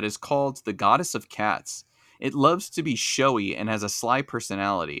Digimon that is called the Goddess of Cats. It loves to be showy and has a sly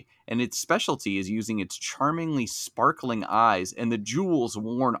personality, and its specialty is using its charmingly sparkling eyes and the jewels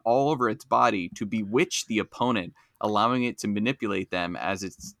worn all over its body to bewitch the opponent, allowing it to manipulate them as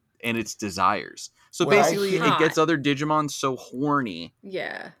its desires. So Well, basically, hot. it gets other Digimon so horny.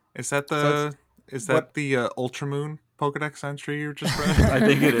 Yeah. Is that So the Ultramoon Pokedex entry you just read? I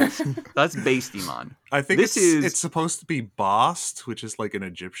think it is. That's Bastimon. I think This is- it's supposed to be Bast, which is like an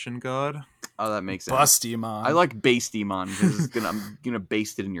Egyptian god. Oh, that makes sense. Busty-mon. I like Bastimon because I'm gonna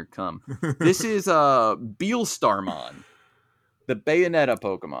baste it in your cum. This is Beelstarmon, the Bayonetta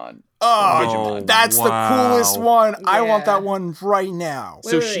Pokemon. Oh, Digimon. that's the Wow. coolest one. I want Yeah. that one right now. Wait,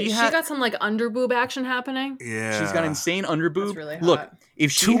 So wait, she wait. had- she got some like underboob action happening. Yeah. She's got insane underboob. That's really hot. Look,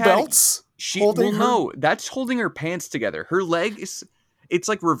 if she Two had, belts? she holding her- no, that's holding her pants together. Her leg is, it's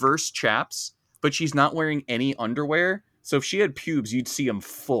like reverse chaps, but she's not wearing any underwear. So if she had pubes, you'd see them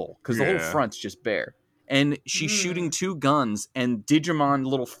full because the whole Yeah. front's just bare. And she's shooting two guns, and Digimon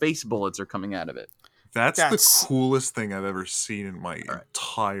little face bullets are coming out of it. That's That's- the coolest thing I've ever seen in my right.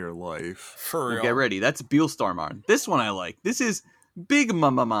 entire life. For Well, real. get ready. That's Beelstarmon. This one I like. This is Big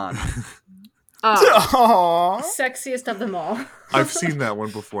Mamamon. Aww. Sexiest of them all. I've seen that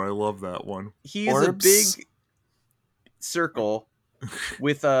one before. I love that one. He is a Orbs. big circle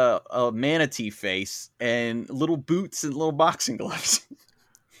with a manatee face and little boots and little boxing gloves.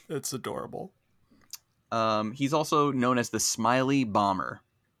 It's adorable. He's also known as the Smiley Bomber.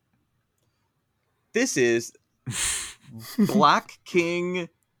 This is Black King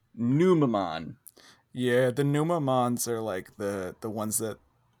Numamon. Yeah, the Numamons are like the ones that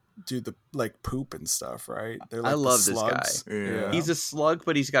do the like poop and stuff, right? They're I like love the this guy. slugs. Yeah. He's a slug,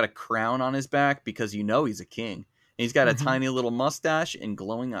 but he's got a crown on his back because he's a king. And he's got a Mhm. tiny little mustache and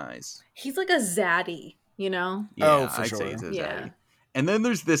glowing eyes. He's like a zaddy, you know? Yeah, for I'd say sure. he's a Yeah. zaddy. And then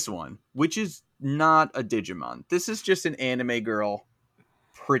there's this one, which is not a Digimon. This is just an anime girl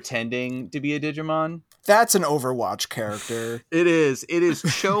pretending to be a Digimon. That's an Overwatch character. It is. It is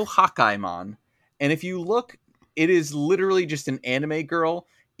Cho Hakaimon. And if you look, it is literally just an anime girl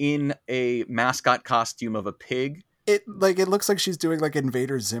in a mascot costume of a pig. It looks like she's doing like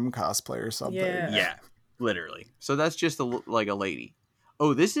Invader Zim cosplay or something. Yeah. Yeah, literally. So that's just like a lady.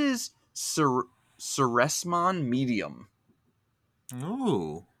 Oh, this is Ceresmon Medium.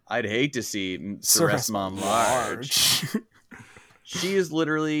 Ooh. I'd hate to see Ceresmon Large. She is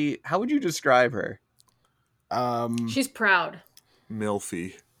literally. How would you describe her? She's proud.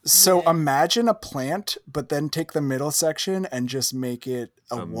 Milfy. So Yeah. imagine a plant, but then take the middle section and just make it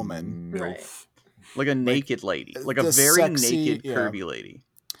a woman. MILF. Right. Like a naked lady, like a the very sexy- naked, yeah. curvy lady.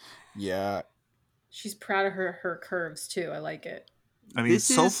 Yeah. She's proud of her curves too. I like it. I mean, This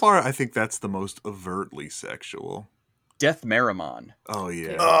so is- far, I think that's the most overtly sexual. Death Meramon. Oh,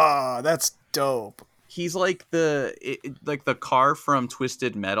 yeah. Oh, that's dope. He's like like the car from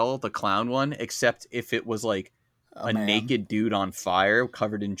Twisted Metal, the clown one, except if it was like a Man. naked dude on fire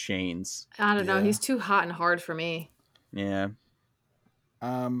covered in chains. I don't know. Yeah. He's too hot and hard for me. Yeah.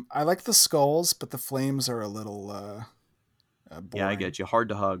 I like the skulls, but the flames are a little boring. Yeah, I get you. Hard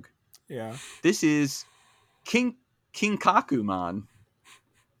to hug. Yeah. This is King Kakumon.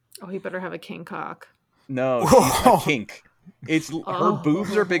 Oh, he better have a king cock. No, Whoa. she's a kink. It's her Oh.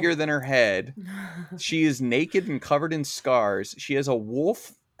 boobs are bigger than her head. She is naked and covered in scars. She has a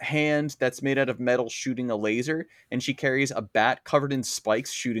wolf hand that's made out of metal shooting a laser, and she carries a bat covered in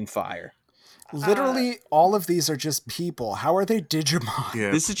spikes shooting fire. Literally, all of these are just people. How are they Digimon?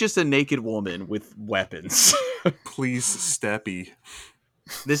 Yeah, This is just a naked woman with weapons. please, Steppy.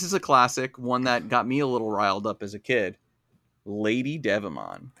 This is a classic, one that got me a little riled up as a kid. Lady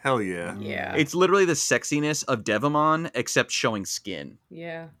Devamon. Hell yeah. Yeah. It's literally the sexiness of Devamon, except showing skin.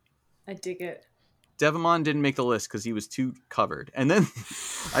 Yeah. I dig it. Devamon didn't make the list because he was too covered. And then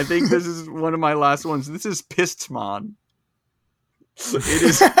I think this is one of my last ones. This is Pistmon. It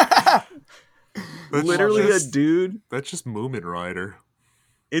is That's literally just, a dude. That's just Moomin Rider.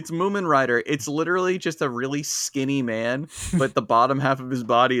 It's Moomin Rider. It's literally just a really skinny man, but the bottom half of his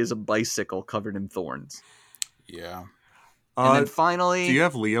body is a bicycle covered in thorns. Yeah. And then finally, Do you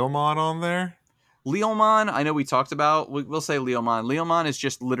have Leomon on there? Leomon, I know we talked about. We'll say Leomon. Leomon is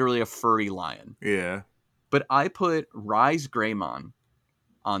just literally a furry lion. Yeah. But I put Rise Greymon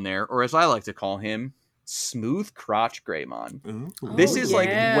on there, or as I like to call him, Smooth Crotch Greymon. Ooh. This Oh, is like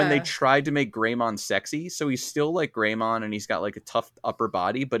when they yeah. tried to make Greymon sexy, so he's still like Greymon and he's got like a tough upper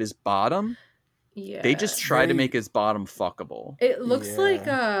body, but his bottom, Yeah. they just try to Very- make his bottom fuckable. It looks like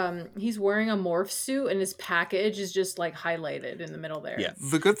Yeah. he's wearing a morph suit and his package is just like highlighted in the middle there. Yeah.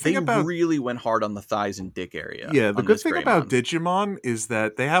 The good thing They about really went hard on the thighs and dick area. Yeah, the on good this thing about Greymon. Digimon is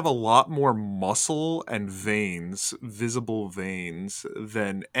that they have a lot more muscle and veins, visible veins,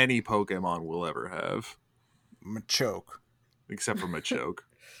 than any Pokemon will ever have. Machoke. Except for Machoke.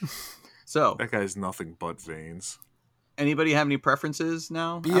 So, That guy's nothing but veins. anybody have any preferences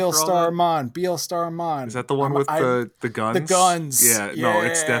now? after all that? Beelstarmon. Is that the one with the guns? the guns. Yeah, no,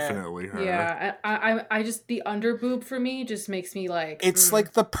 it's Yeah. definitely her. Yeah, I just the underboob for me just makes me like It's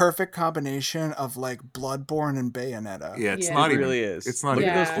like the perfect combination of like Bloodborne and Bayonetta. Yeah, it's Yeah. not It even. really is. It's not Look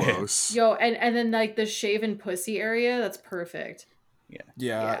even at those tits. close. yo and then like the shaven pussy area, that's perfect. Yeah.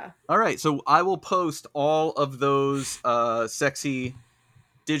 Yeah. All right, so I will post all of those sexy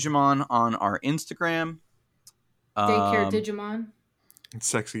Digimon on our Instagram. Daycare Um, Digimon.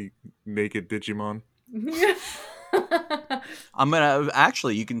 Sexy naked Digimon. I'm gonna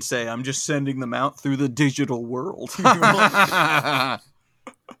actually, you can say I'm just sending them out through the digital world.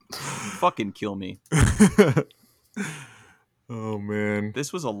 Fucking kill me. Oh man,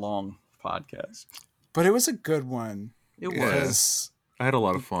 This was a long podcast. But it was a good one. It Yeah. was. Because, I had a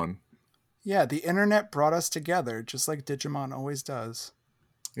lot of fun. yeah, the internet brought us together, just like Digimon always does.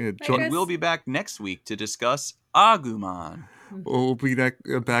 Yeah, I jo- guess- We'll be back next week to discuss Agumon. we'll be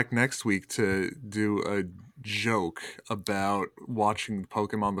back next week to do a joke about watching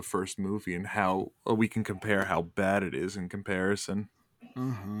Pokemon the first movie and how we can compare how bad it is in comparison.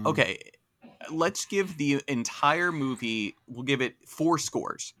 Mhm. Okay, let's give the entire movie, we'll give it 4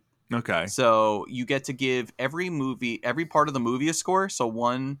 scores. Okay. So you get to give every part of the movie a score. So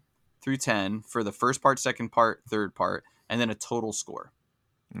 1 through 10 for the first part, second part, third part, and then a total score.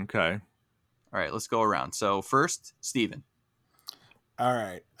 Okay. All right, let's go around. So first, Steven. All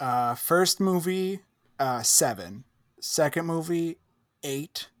right. First movie, 7. Second movie,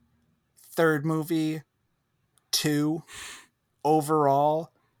 8. Third movie, 2.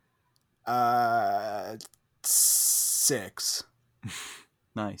 Overall, 6.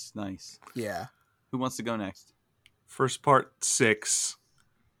 Nice. Yeah. Who wants to go next? First part 6.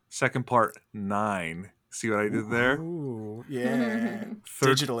 Second part 9. See what I did there? Ooh, yeah.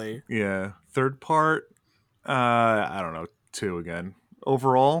 Third, Digitally. Yeah. Third part, I don't know, 2 again.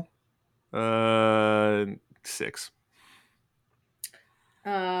 Overall, 6.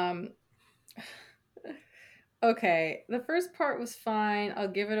 Okay, the first part was fine. I'll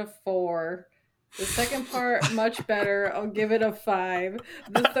give it a 4. The second part, much better. I'll give it a 5.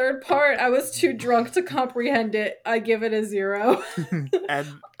 The third part, I was too drunk to comprehend it. I give it a 0. And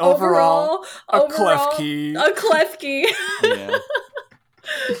overall, a Klefki. A Klefki. Yeah.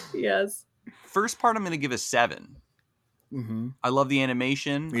 Yes. First part, I'm going to give a 7. Mm-hmm. I love the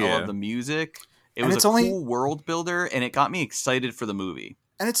animation. I Yeah. love the music. It And was it's a only- cool world builder, and it got me excited for the movie.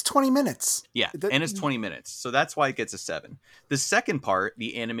 And it's 20 minutes. Yeah, and it's 20 minutes. So that's why it gets a 7. The second part,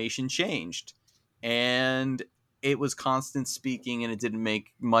 the animation changed. And it was constant speaking, and it didn't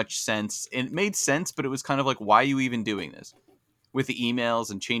make much sense. And it made sense, but it was kind of like, why are you even doing this? With the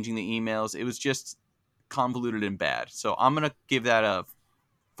emails and changing the emails, it was just convoluted and bad. So I'm going to give that a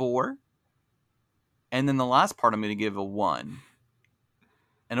 4. And then the last part, I'm going to give a 1.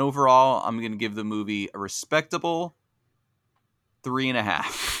 And overall, I'm going to give the movie a respectable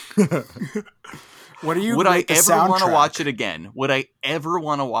 3.5. What do you Would I rate the ever want to soundtrack? watch it again? Would I ever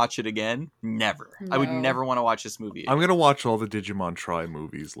want to watch it again? Never. I would No. never want to watch this movie again. I'm going to watch all the Digimon Tri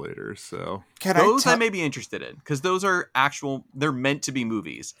movies later, so Those I tell- may be interested in, because those are actual. They're meant to be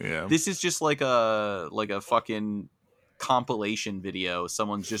movies. yeah. This is just like a fucking compilation video.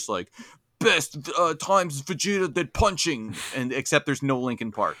 Someone's just like, best times Vegeta did punching, and except there's no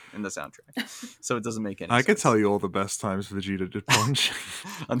Linkin Park in the soundtrack, so it doesn't make any I sense. could tell you all the best times Vegeta did punch.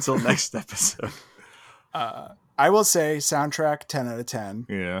 Until next episode. I will say soundtrack 10 out of 10.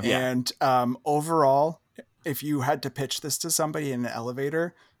 Yeah. Yeah. And overall, if you had to pitch this to somebody in an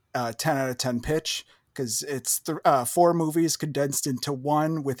elevator, 10 out of 10 pitch, because it's 4 movies condensed into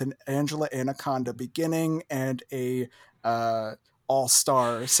one with an Angela Anaconda beginning and a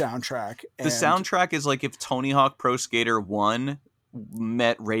all-star soundtrack. The soundtrack is like if Tony Hawk Pro Skater 1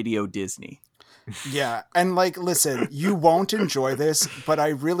 met Radio Disney. Yeah, and like, listen, you won't enjoy this, but I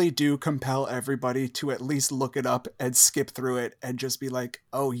really do compel everybody to at least look it up and skip through it and just be like,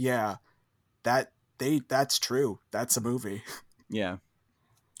 oh yeah, that's true. That's a movie. Yeah.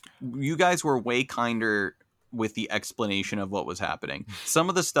 You guys were way kinder with the explanation of what was happening. Some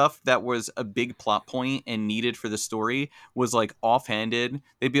of the stuff that was a big plot point and needed for the story was like offhanded.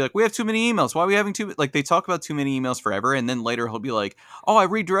 They'd be like, we have too many emails. Why are we having too, like, they talk about too many emails forever. And then later he'll be like, oh, I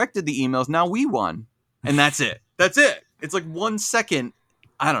redirected the emails. Now we won. And that's it. That's it. It's like 1 second.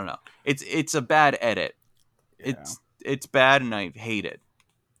 I don't know. It's a bad edit. Yeah. It's bad and I hate it.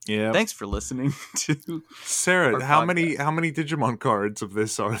 Yeah. Thanks for listening to Sarah, our how podcast. many Digimon cards of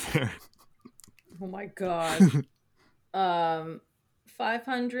this are there? Oh my god.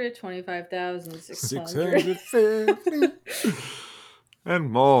 525,600. 650.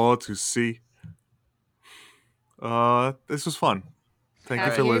 And more to see. This was fun. Thank you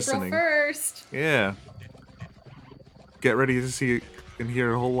Happy for April listening. 1st. Yeah. Get ready to see and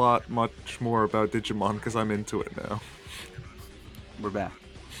hear a whole lot much more about Digimon because I'm into it now. We're back.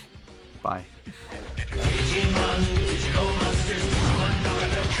 Bye. Digimon, digital monsters,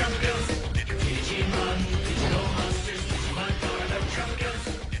 Digimon, champions.